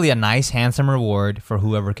there's probably a nice, handsome reward for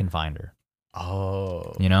whoever can find her.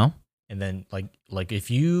 Oh. You know? And then like if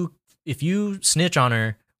you snitch on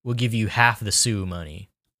her, we'll give you half the sue money.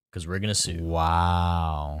 because we're gonna sue.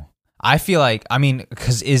 Wow. I feel like, I mean,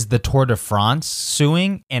 because is the Tour de France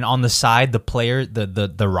suing, and on the side,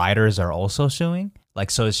 the riders are also suing? Like,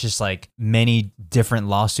 so it's just like many different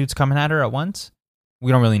lawsuits coming at her at once?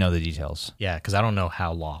 We don't really know the details. Yeah, because I don't know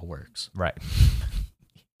how law works. Right.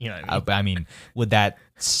 You know what I mean? I mean, with that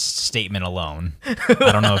statement alone,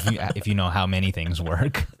 I don't know if you know how many things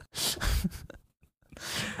work.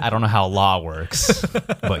 I don't know how law works,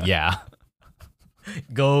 but yeah.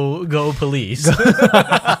 Go police.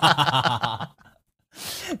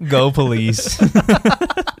 Go police.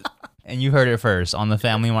 And you heard it first on the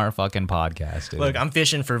Family Mart fucking podcast, dude. Look, I'm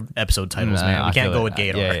fishing for episode titles, man. We can't go with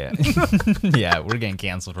Gator. Yeah. Yeah, we're getting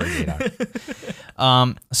canceled for Gator.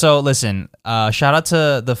 So listen, shout out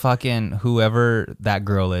to the fucking whoever that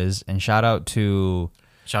girl is, and shout out to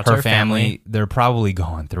Shout out to her family. They're probably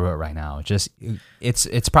going through it right now. Just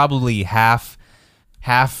it's probably half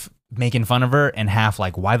making fun of her and half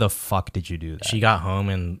like, why the fuck did you do that? She got home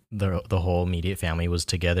and the whole immediate family was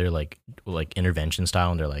together, like intervention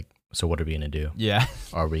style, and they're like, so what are we gonna do? Yeah.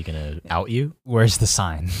 Are we gonna out you? Where's the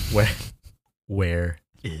sign? Where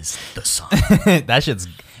is the sign? That shit's.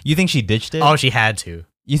 You think she ditched it? Oh, she had to.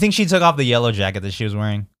 You think she took off the yellow jacket that she was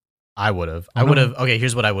wearing? I would have. Okay,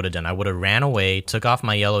 here's what I would have done. I would have ran away, took off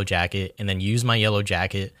my yellow jacket, and then used my yellow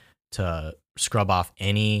jacket to scrub off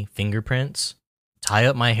any fingerprints, tie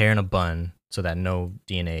up my hair in a bun so that no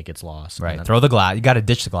DNA gets lost. Right. Throw the glass. You got to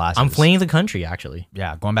ditch the glasses. I'm fleeing the country, actually.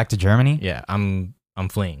 Yeah, going back to Germany? Yeah, I'm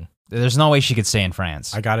fleeing. There's no way she could stay in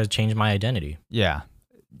France. I got to change my identity. Yeah.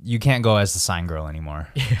 You can't go as the sign girl anymore.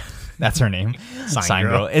 Yeah. That's her name. Sign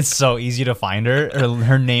girl. It's so easy to find her.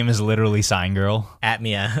 Her name is literally Sign Girl. At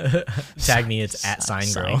me, tag me. It's at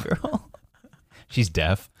Sign Girl. She's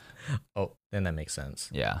deaf. Oh, then that makes sense.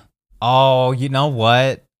 Yeah. Oh, you know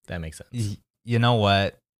what? That makes sense. You know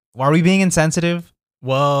what? Are we being insensitive?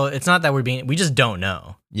 Well, it's not that we just don't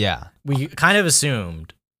know. Yeah. We kind of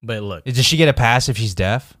assumed, but look. Does she get a pass if she's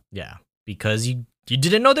deaf? Yeah, because you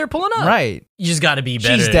didn't know they're pulling up. Right. You just got to be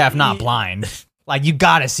better. She's deaf, not blind. Like, you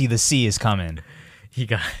gotta see the C is coming. You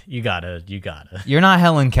gotta. You're not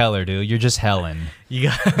Helen Keller, dude. You're just Helen.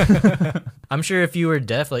 I'm sure if you were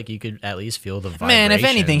deaf, like, you could at least feel the vibration. Man, if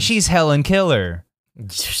anything, she's Helen Keller.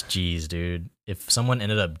 Jeez, dude. If someone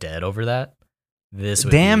ended up dead over that, this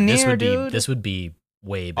would dude. This would be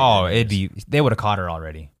way bigger. Oh, they would have caught her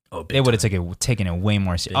already. Oh, they would have taken it way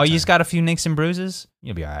more seriously. Oh, you just got a few nicks and bruises?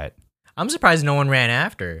 You'll be all right. I'm surprised no one ran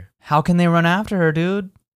after her. How can they run after her, dude?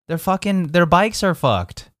 Their bikes are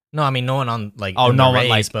fucked. No, I mean no one on like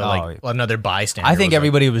another bystander. I think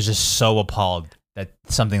everybody was just so appalled that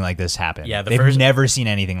something like this happened. Yeah, they've never seen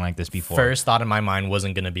anything like this before. First thought in my mind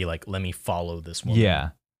wasn't gonna be like, let me follow this woman. Yeah,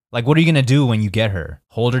 like what are you gonna do when you get her?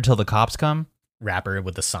 Hold her till the cops come? Wrap her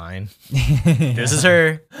with the sign. This is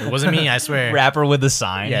her. It wasn't me. I swear. Wrap her with the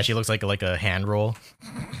sign. Yeah, she looks like a hand roll.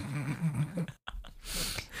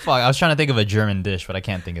 Fuck, I was trying to think of a German dish, but I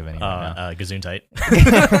can't think of any right now. Gesundheit.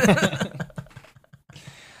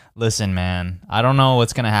 Listen, man, I don't know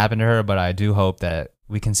what's gonna happen to her, but I do hope that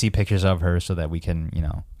we can see pictures of her so that we can,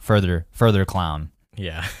 further clown.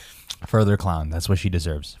 Yeah. Further clown. That's what she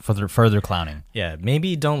deserves. Further clowning. Yeah,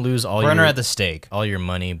 maybe don't lose burn her at the stake. All your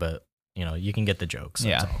money, but you can get the jokes.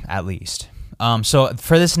 Yeah, at least. So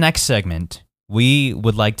for this next segment, we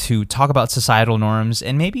would like to talk about societal norms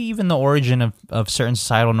and maybe even the origin of certain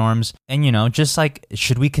societal norms. And, just like,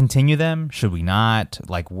 should we continue them? Should we not?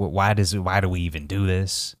 Like, why do we even do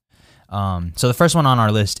this? So the first one on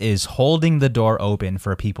our list is holding the door open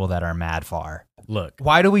for people that are mad far. Look,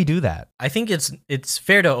 why do we do that? I think it's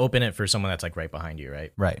fair to open it for someone that's like right behind you,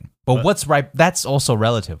 right? Right. But what's right? That's also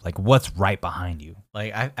relative. Like, what's right behind you?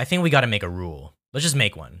 Like, I think we got to make a rule. Let's just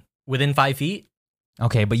make one. Within 5 feet?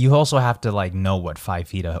 Okay, but you also have to like know what 5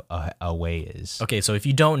 feet away is. Okay, so if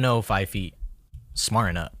you don't know 5 feet,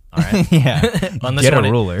 smarten up. All right. Yeah. Get a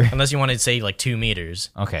ruler. Unless you want to say like 2 meters.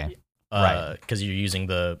 Okay. Right. Because you're using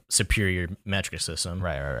the superior metric system.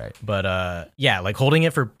 Right. But yeah, like holding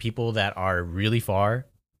it for people that are really far.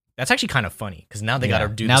 That's actually kind of funny because now they got to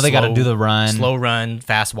do. Now they got to do the run, slow run,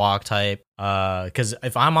 fast walk type. Because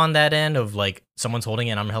if I'm on that end of like someone's holding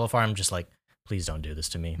it and I'm hella far, I'm just like, please don't do this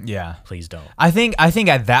to me. Yeah. Please don't. I think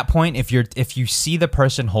at that point, if you see the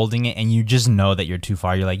person holding it and you just know that you're too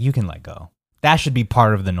far, you're like, you can let go. That should be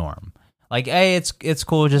part of the norm. Like, hey, it's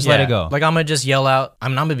cool, just let it go. Like, I'm gonna just yell out.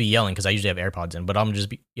 I'm not gonna be yelling because I usually have AirPods in, but I'm gonna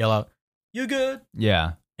just yell out, "You good?"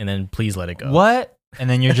 Yeah. And then please let it go. What? And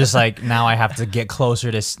then you're just like, now I have to get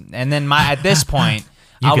closer to. And then at this point,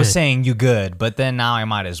 I was saying you good, but then now I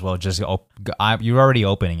might as well just. You're already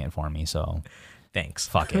opening it for me, so thanks.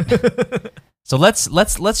 Fuck it. So let's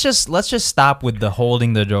just stop with the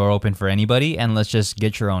holding the door open for anybody, and let's just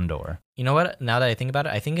get your own door. You know what? Now that I think about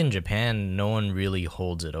it, I think in Japan, no one really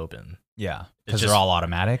holds it open. Yeah, It's because just- they're all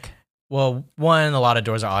automatic. Well, one, a lot of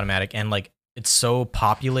doors are automatic, and like it's so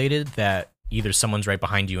populated that either someone's right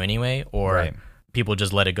behind you anyway, or Right. people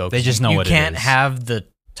just let it go. They 'cause just know you what it can't is. have the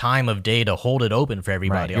time of day to hold it open for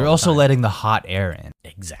everybody. Right. You're all the also time. letting the hot air in.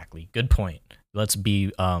 Exactly. Good point. Let's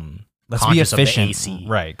be Let's be conscious of the efficient, AC.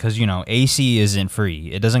 right? Because AC isn't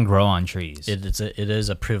free. It doesn't grow on trees. It is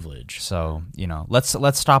a privilege. So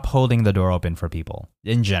let's stop holding the door open for people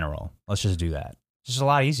in general. Let's just do that. It's just a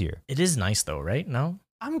lot easier. It is nice though, right? No,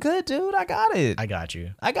 I'm good, dude. I got it. I got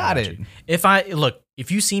you. I got it. you. If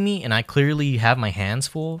you see me and I clearly have my hands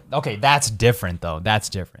full, Okay, that's different though. That's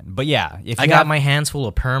different. But yeah, if I you got have, my hands full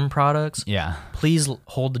of perm products. yeah. Please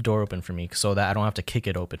hold the door open for me so that I don't have to kick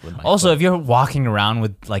it open with my Also, foot. if you're walking around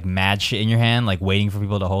with like mad shit in your hand, like waiting for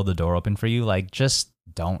people to hold the door open for you, like just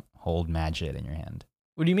don't hold mad shit in your hand.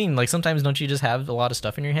 What do you mean? Like sometimes don't you just have a lot of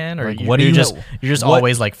stuff in your hand, or Like, you, what do you're you just know- you're just what-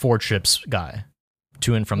 always like 4 trips guy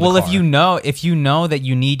to and from the Well, car? if you know that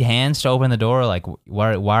you need hands to open the door, like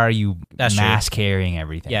why are you That's true. mass carrying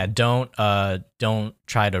everything? Yeah, don't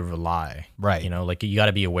try to rely. Right. Like you got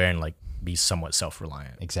to be aware and like be somewhat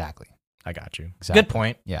self-reliant. Exactly. I got you. Exactly. Good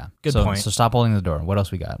point. Yeah. Good so, point. So stop holding the door. What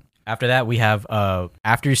else we got? After that, we have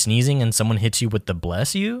after sneezing and someone hits you with the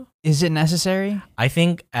bless you. Is it necessary? I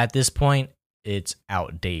think at this point it's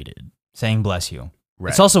outdated. Saying bless you. Right.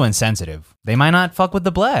 It's also insensitive. They might not fuck with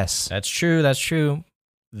the bless. That's true. That's true.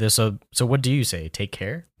 So what do you say? Take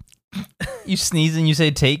care. You sneeze and you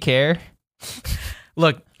say take care.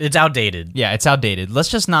 Look, it's outdated. Yeah, it's outdated. Let's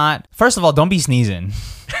just not. First of all, don't be sneezing.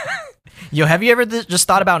 Yo, have you ever just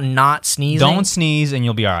thought about not sneezing? Don't sneeze and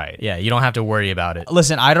you'll be all right. Yeah, you don't have to worry about it.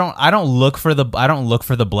 Listen, I don't look for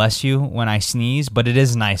the bless you when I sneeze, but it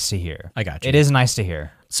is nice to hear. I got you. It is nice to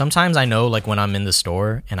hear. Sometimes I know, like when I'm in the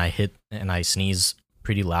store and I sneeze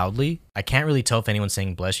pretty loudly, I can't really tell if anyone's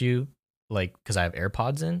saying bless you, like because I have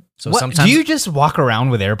AirPods in. So What, sometimes do you just walk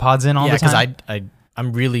around with AirPods in all yeah, the time? because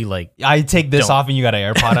I'm really like I take this Don't. off and you got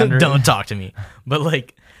an AirPod under. don't talk to me, but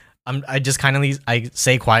like I just kind of I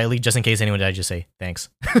say quietly just in case anyone. I just say thanks.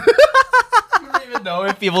 You don't even know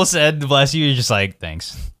if people said bless you. You're just like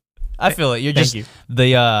thanks. I feel it. You're Thank just you.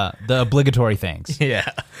 the obligatory thanks. Yeah,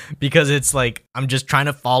 because it's like I'm just trying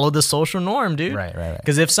to follow the social norm, dude. Right.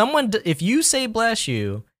 Because if you say bless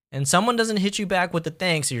you and someone doesn't hit you back with the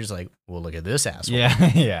thanks, you're just like, well, look at this asshole.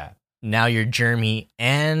 Yeah, yeah. Now you're germy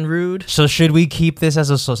and rude. So should we keep this as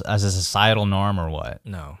a societal norm or what?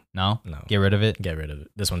 No, No? no. Get rid of it? Get rid of it.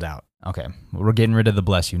 This one's out. Okay. We're getting rid of the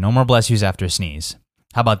bless you. No more bless yous after a sneeze.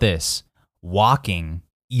 How about this? Walking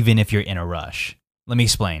even if you're in a rush. Let me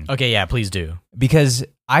explain. Okay, yeah, please do. Because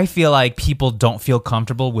I feel like people don't feel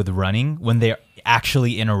comfortable with running when they're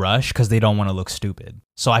actually in a rush because they don't want to look stupid.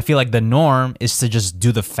 So I feel like the norm is to just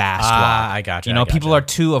do the fast walk. I got you. You know, people are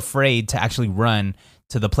too afraid to actually run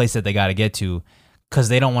to the place that they got to get to because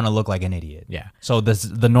they don't want to look like an idiot. Yeah, So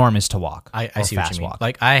the norm is to walk. I or see what fast you mean. walk.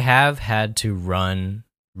 Like I have had to run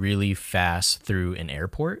really fast through an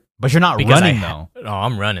airport. But you're not Because running though. No,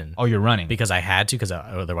 I'm running. Oh, you're running. Because I had to, because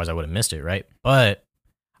otherwise I would have missed it, right? But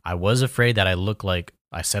I was afraid that I looked like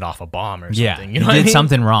I set off a bomb or something. Yeah, you know what I did mean?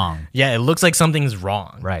 something wrong. Yeah, it looks like something's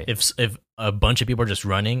wrong. Right. If a bunch of people are just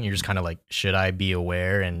running, you're just kind of like, should I be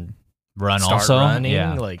aware and Run start also. running?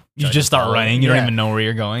 Yeah. Like You should I just start follow? running. You Yeah. don't even know where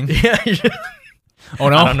you're going. Yeah. Oh I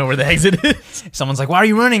no! don't know where the exit is. Someone's like, "Why are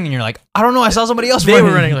you running?" And you're like, "I don't know. I saw somebody else They running."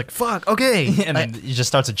 were running like, fuck, okay. and then it just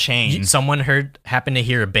starts a chain. Someone happened to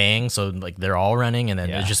hear a bang, so like they're all running, and then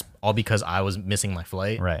Yeah. it's just all because I was missing my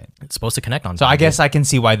flight. Right. It's supposed to connect on. So time, I guess I can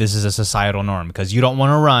see why this is a societal norm because you don't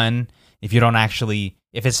want to run if you don't actually,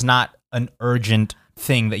 if it's not an urgent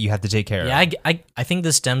thing that you have to take care Yeah, of. I think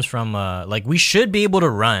this stems from like we should be able to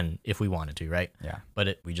run if we wanted to, right? Yeah.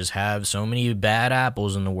 But we just have so many bad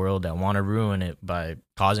apples in the world that want to ruin it by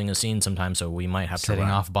causing a scene sometimes. So we might have Setting to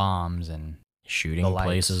run. off bombs and shooting the lights.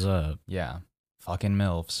 places up. yeah, fucking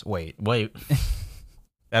milfs. Wait,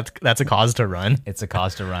 that's a cause to run. it's a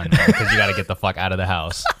cause to run because you got to get the fuck out of the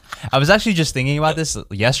house. I was actually just thinking about this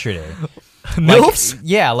yesterday. Milfs? Like,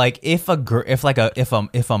 yeah, like if a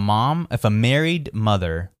married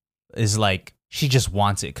mother is like she just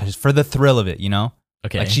wants it because for the thrill of it, you know,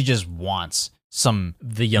 Okay. like she just wants some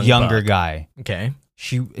the younger buck. guy. Okay.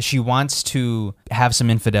 She wants to have some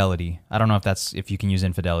infidelity. I don't know if you can use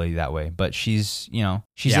infidelity that way, but she's Yeah, I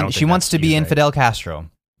don't she think wants that's to be used right. infidel Castro.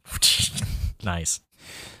 Nice.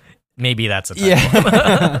 Maybe that's a title.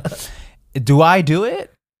 Yeah. Do I do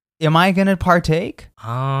it? Am I gonna partake?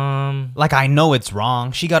 Like I know it's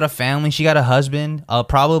wrong. She got a family. She got a husband.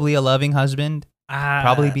 Probably a loving husband.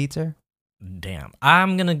 Probably beats her. Damn.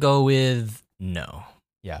 I'm gonna go with no.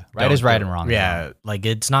 Yeah, right is right and wrong. Yeah, like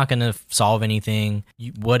it's not gonna solve anything.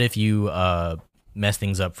 What if you mess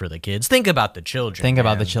things up for the kids? Think about the children. Think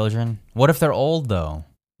about the children. What if they're old though?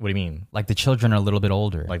 What do you mean? Like the children are a little bit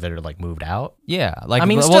older. Like they're like moved out? Yeah. Like I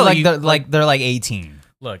mean, well, still, they're like 18.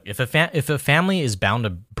 Look, if a family is bound to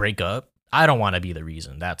break up, I don't want to be the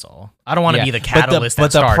reason. That's all. I don't want to be the catalyst.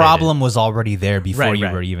 But the started problem was already there before Right, you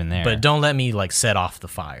right. were even there. But don't let me like set off the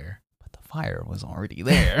fire. But the fire was already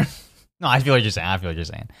there. No, I feel what you're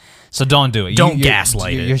saying. So don't do it. Don't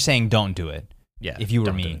gaslight it. You're saying don't do it. Yeah. If you were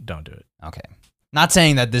don't me. do it. Don't do it. Okay. Not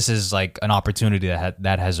saying that this is like an opportunity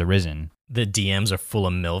that has arisen. The DMs are full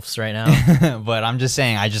of MILFs right now. But I'm just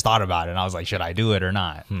saying, I just thought about it and I was like, should I do it or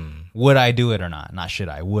not? Would I do it or not? Not should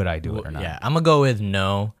I. Would I do it or not? Yeah, I'm going to go with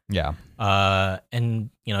no. Yeah.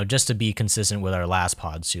 And, you know, just to be consistent with our last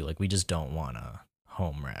pods too, like we just don't want to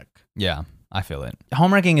home wreck. Yeah, I feel it.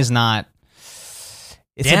 Home wrecking is not...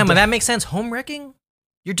 Damn, but that makes sense. Home wrecking?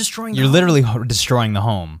 You're destroying You're literally destroying the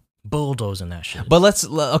home. Bulldozing that shit. But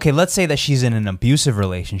let's say that she's in an abusive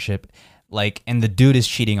relationship, like, and the dude is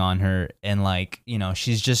cheating on her, and like, you know,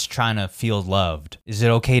 she's just trying to feel loved. Is it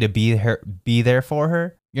okay to be there for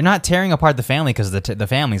her? You're not tearing apart the family because the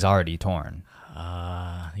family's already torn.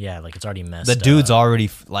 Yeah, like it's already messed The up. dude's already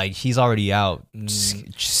like he's already out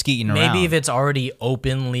skeeting around. Maybe if it's already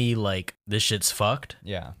openly like this shit's fucked.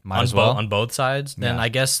 Yeah, might as well on both sides. Then Yeah. I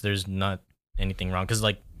guess there's not anything wrong because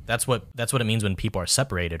like that's what it means when people are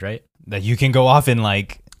separated, right? that you can go off and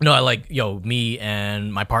like No, like me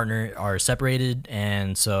and my partner are separated,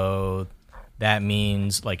 and so that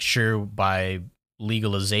means like sure by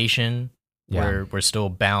legalization Yeah. we're still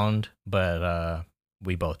bound, but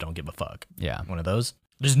we both don't give a fuck. yeah. One of those.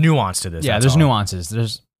 There's nuance to this. Yeah, that's there's all. nuances.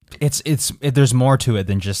 There's more to it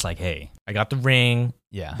than just like, hey. I got the ring,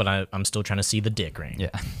 Yeah. but I'm still trying to see the dick ring.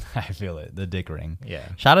 Yeah. I feel it. The dick ring. Yeah.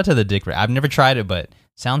 Shout out to the dick ring. I've never tried it, but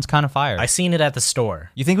sounds kind of fire. I seen it at the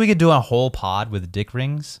store. You think we could do a whole pod with dick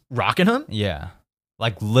rings? Rocking them? Yeah.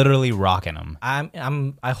 Like literally rocking them.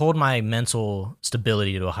 I hold my mental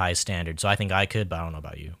stability to a high standard, so I think I could, but I don't know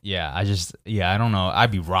about you. Yeah, I don't know.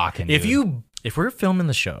 I'd be rocking. If we're filming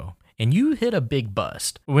the show and you hit a big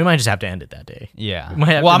bust, we might just have to end it that day. Yeah. Might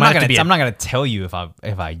have- Well, it might have to be I'm not gonna tell you if I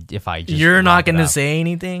just You're not wrap it going to up. say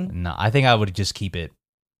anything? No, I think I would just keep it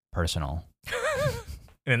personal.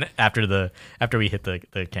 And after we hit the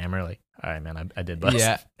camera, like, all right, man, I did bust.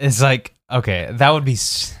 Yeah, it's like okay, that would be.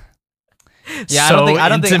 Yeah, So I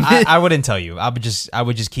don't think intimate. I wouldn't tell you. I would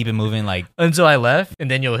just keep it moving. Like Until I left, and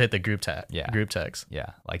then you'll hit the group text. Yeah. Group text.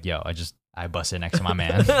 yeah, like yo, I busted next to my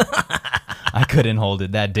man. I couldn't hold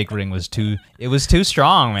it. That dick ring was too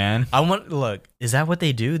strong, man. Look, is that what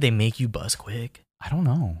they do? They make you bust quick? I don't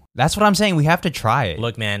know. That's what I'm saying. We have to try it.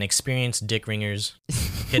 Look, man, experienced dick ringers,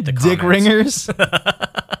 hit the dick comments. ringers.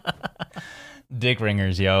 Dick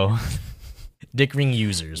ringers, yo. Dick ring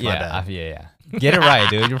users, my bad. Yeah. Get it right,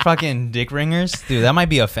 dude. You're fucking dick ringers, dude. That might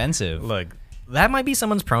be offensive. Look, that might be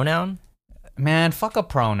someone's pronoun. Man, fuck a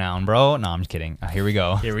pronoun, bro. No, I'm just kidding. Here we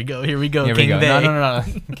go. Here we go. Here King we go. they. No.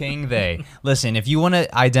 King they. Listen, if you want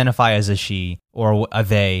to identify as a she or a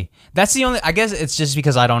they, that's the only. I guess it's just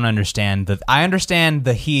because I don't understand I understand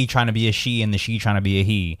the he trying to be a she and the she trying to be a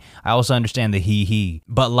he. I also understand the he.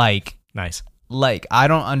 But like Nice. I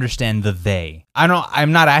don't understand the they.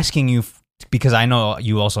 I'm not asking you because I know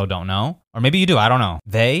you also don't know, or maybe you do. I don't know.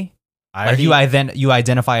 They. You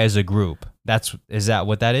identify as a group. Is that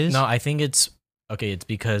what that is? No, I think it's okay. It's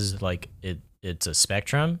because like it's a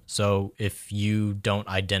spectrum. So if you don't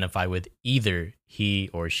identify with either he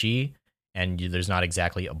or she, and there's not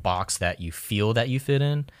exactly a box that you feel that you fit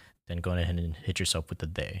in, then go ahead and hit yourself with the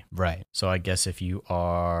they. Right. So I guess if you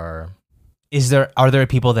are, Are there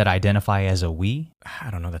people that identify as a we? I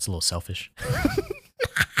don't know, that's a little selfish.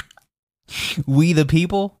 We the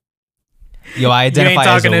people? Yo, I identify You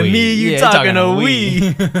ain't as a talking to we. me, you Yeah, talking to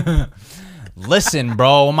we. Listen,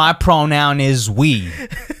 bro, my pronoun is we.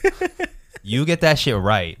 You get that shit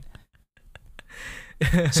right.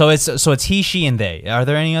 So it's he, she, and they. Are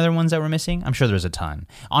there any other ones that we're missing? I'm sure there's a ton.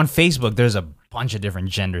 On Facebook, there's a bunch of different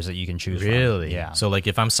genders that you can choose from. Really? Yeah. So like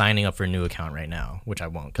if I'm signing up for a new account right now, which I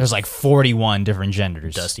won't, There's like 41 different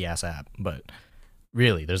genders. dusty ass app, but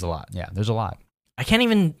really, there's a lot. Yeah, there's a lot. I can't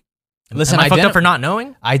even. Listen, am I fucked up for not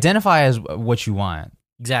knowing? Identify as what you want.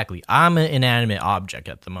 Exactly. I'm an inanimate object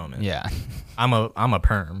at the moment. Yeah. I'm a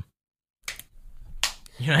perm.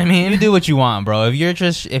 You know what I mean? You do what you want, bro.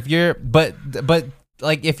 But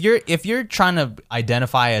like if you're trying to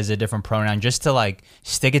identify as a different pronoun just to like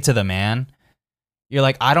stick it to the man, you're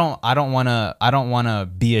like, I don't wanna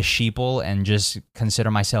be a sheeple and just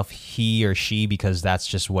consider myself he or she because that's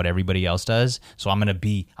just what everybody else does. So I'm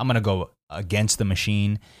gonna go against the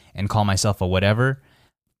machine and call myself a whatever.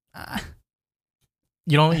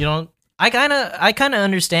 You don't. I kind of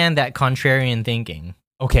understand that contrarian thinking.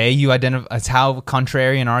 Okay, you identify. How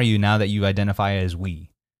contrarian are you now that you identify as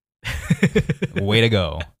we? Way to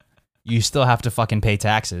go. You still have to fucking pay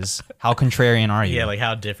taxes. How contrarian are you? Yeah, like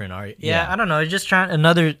how different are you? Yeah. I don't know. Just trying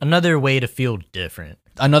another way to feel different.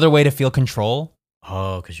 Another way to feel control.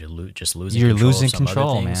 Oh, because you're just losing. You're control losing of some control,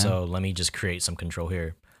 other thing, man. So let me just create some control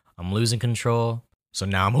here. I'm losing control. So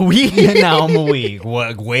now I'm a we. Now I'm a we.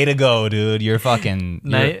 What? Way to go, dude. You're fucking.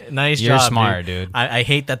 Nice You're job, smart, dude. I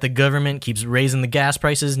hate that the government keeps raising the gas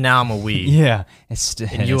prices. Now I'm a we. Yeah.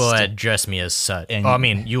 And you will address me as such.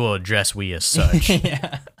 You will address we as such.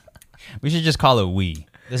 Yeah. We should just call it we.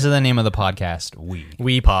 This is the name of the podcast. We.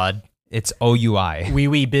 We pod. It's OUI.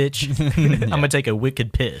 We bitch. I'm gonna take a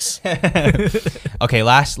wicked piss. Okay,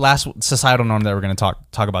 last societal norm that we're going to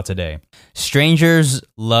talk about today. Strangers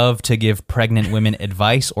love to give pregnant women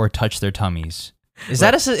advice or touch their tummies. Is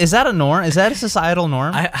that a norm? Is that a societal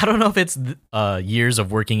norm? I don't know if it's years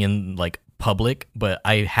of working in like public, but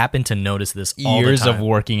I happen to notice this all the years time. of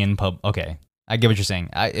working in pub. Okay, I get what you're saying.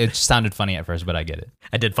 It sounded funny at first, but I get it.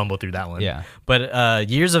 I did fumble through that one. Yeah. But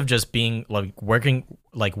years of just being working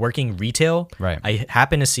retail. Right. I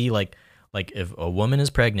happen to see like if a woman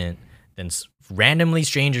is pregnant, then randomly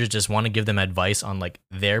strangers just want to give them advice on like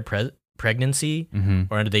their pregnancy,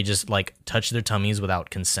 or do they just like touch their tummies without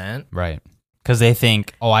consent? Right. Because they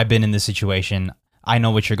think, oh, I've been in this situation. I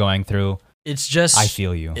know what you're going through. It's just, I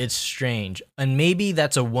feel you. It's strange. And maybe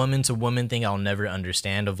that's a woman to woman thing I'll never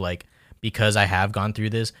understand of like, because I have gone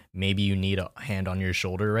through this, maybe you need a hand on your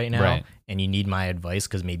shoulder right now, Right. and you need my advice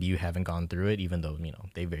because maybe you haven't gone through it, even though,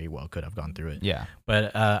 they very well could have gone through it. Yeah.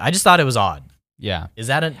 But I just thought it was odd. Yeah. Is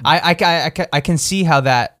that a... I can see how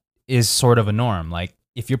that is sort of a norm. Like,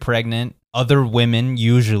 if you're pregnant, other women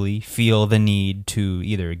usually feel the need to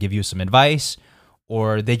either give you some advice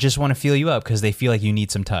or they just want to feel you up because they feel like you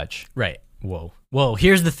need some touch. Right. Whoa,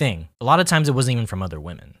 here's the thing. A lot of times it wasn't even from other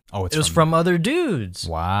women. Oh, it was from other dudes.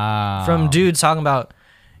 Wow. From dudes talking about,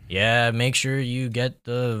 yeah, make sure you get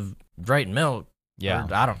the right milk. Yeah.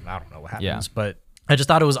 Or I don't know what happens, Yeah. but I just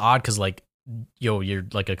thought it was odd because like, you're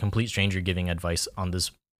like a complete stranger giving advice on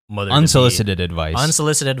this mother. Unsolicited advice.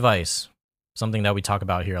 Unsolicited advice. Something that we talk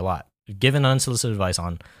about here a lot. Giving unsolicited advice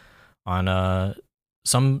on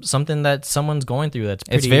something that someone's going through that's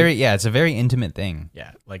pretty... It's a very intimate thing.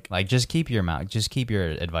 Yeah, like just keep your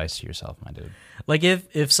advice to yourself, my dude. Like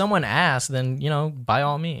if someone asks, then by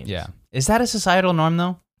all means. Yeah. Is that a societal norm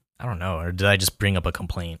though? I don't know, or did I just bring up a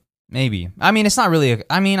complaint? Maybe. I mean, it's not really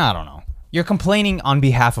I don't know. You're complaining on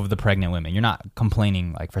behalf of the pregnant women. You're not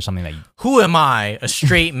complaining like for something that Who am I, a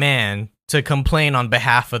straight man, to complain on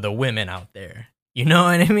behalf of the women out there? You know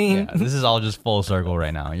what I mean? Yeah, this is all just full circle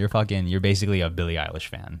right now. You're basically a Billie Eilish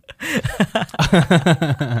fan.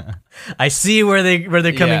 I see where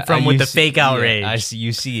they're coming from with the fake outrage. Yeah, I see.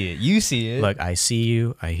 You see it. Look, I see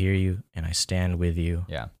you, I hear you, and I stand with you.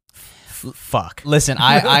 Yeah. Fuck. Listen,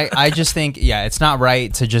 I just think, it's not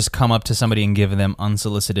right to just come up to somebody and give them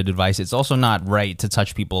unsolicited advice. It's also not right to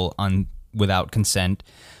touch people without consent.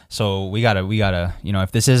 So we gotta,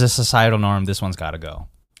 if this is a societal norm, this one's gotta go.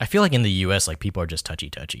 I feel like in the U.S., like people are just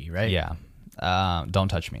touchy, right? Yeah. Don't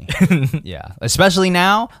touch me. Yeah. Especially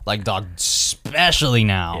now, like dog. Especially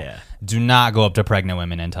now. Yeah. Do not go up to pregnant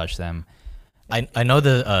women and touch them. I know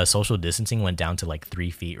the social distancing went down to like 3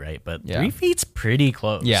 feet, right? But 3 feet's pretty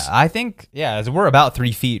close. Yeah, I think we're about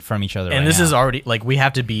 3 feet from each other. And right this now. is already like we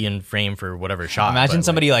have to be in frame for whatever shot. Imagine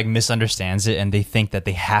somebody like misunderstands it and they think that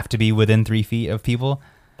they have to be within 3 feet of people.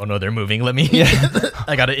 Oh no, they're moving. Let me. Yeah.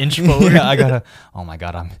 I gotta inch forward. Yeah, oh my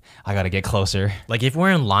god, I gotta get closer. Like if we're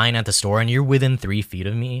in line at the store and you're within 3 feet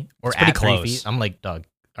of me, or it's pretty at close. 3 feet, I'm like, dog,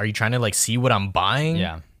 are you trying to like see what I'm buying?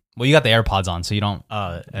 Yeah. Well, you got the AirPods on, so you don't.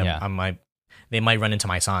 Yeah. They might run into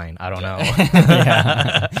my sign. I don't know.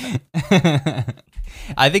 Yeah.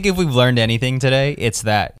 I think if we've learned anything today, it's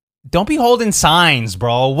that don't be holding signs,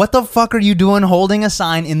 bro. What the fuck are you doing holding a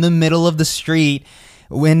sign in the middle of the street?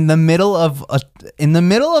 In the middle of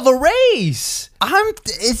a race.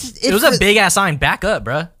 It was a big ass sign. Back up,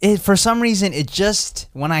 bruh. For some reason,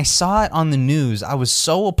 when I saw it on the news, I was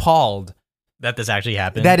so appalled that this actually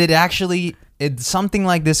happened. That something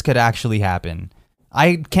like this could actually happen.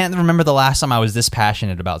 I can't remember the last time I was this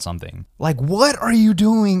passionate about something. Like, what are you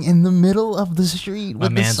doing in the middle of the street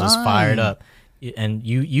with My man's the sign? was fired up. and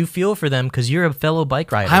you feel for them because you're a fellow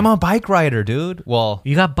bike rider. I'm a bike rider, dude. Well,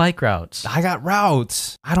 You got bike routes. I got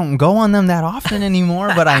routes. I don't go on them that often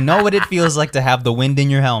anymore, but I know what it feels like to have the wind in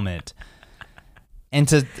your helmet.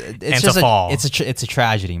 And it's just to fall. It's a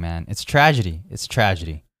tragedy, man. It's a tragedy. It's a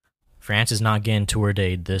tragedy. France is not getting Tour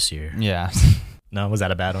Dade this year. Yeah. No, was that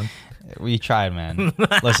a bad one? We tried, man.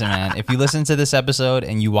 Listen, man, if you listen to this episode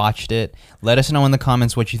and you watched it, let us know in the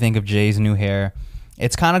comments what you think of Jay's new hair.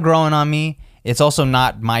 It's kind of growing on me. It's also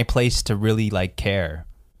not my place to really like care.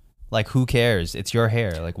 Like, who cares? It's your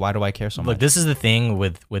hair. Like, why do I care so much? Look, this is the thing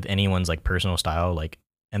with anyone's like personal style. Like,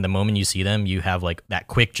 and the moment you see them, you have like that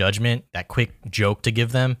quick judgment, that quick joke to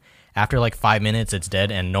give them. After like 5 minutes, it's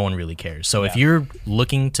dead and no one really cares. So if you're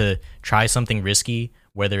looking to try something risky,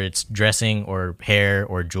 whether it's dressing or hair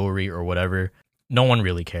or jewelry or whatever, no one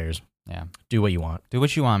really cares. Yeah. Do what you want. Do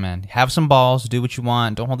what you want, man. Have some balls. Do what you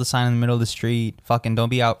want. Don't hold the sign in the middle of the street. Fucking don't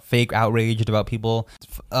be fake outraged about people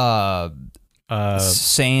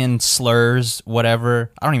saying slurs,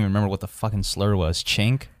 whatever. I don't even remember what the fucking slur was.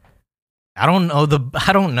 Chink? I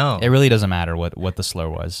don't know. It really doesn't matter what the slur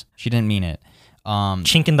was. She didn't mean it.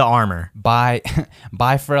 Chink in the armor. Buy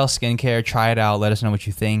Pharrell skincare. Try it out. Let us know what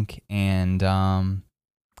you think. And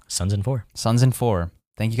Suns in 4. Suns in 4.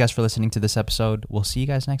 Thank you guys for listening to this episode. We'll see you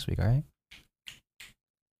guys next week, all right?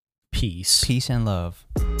 Peace. Peace and love.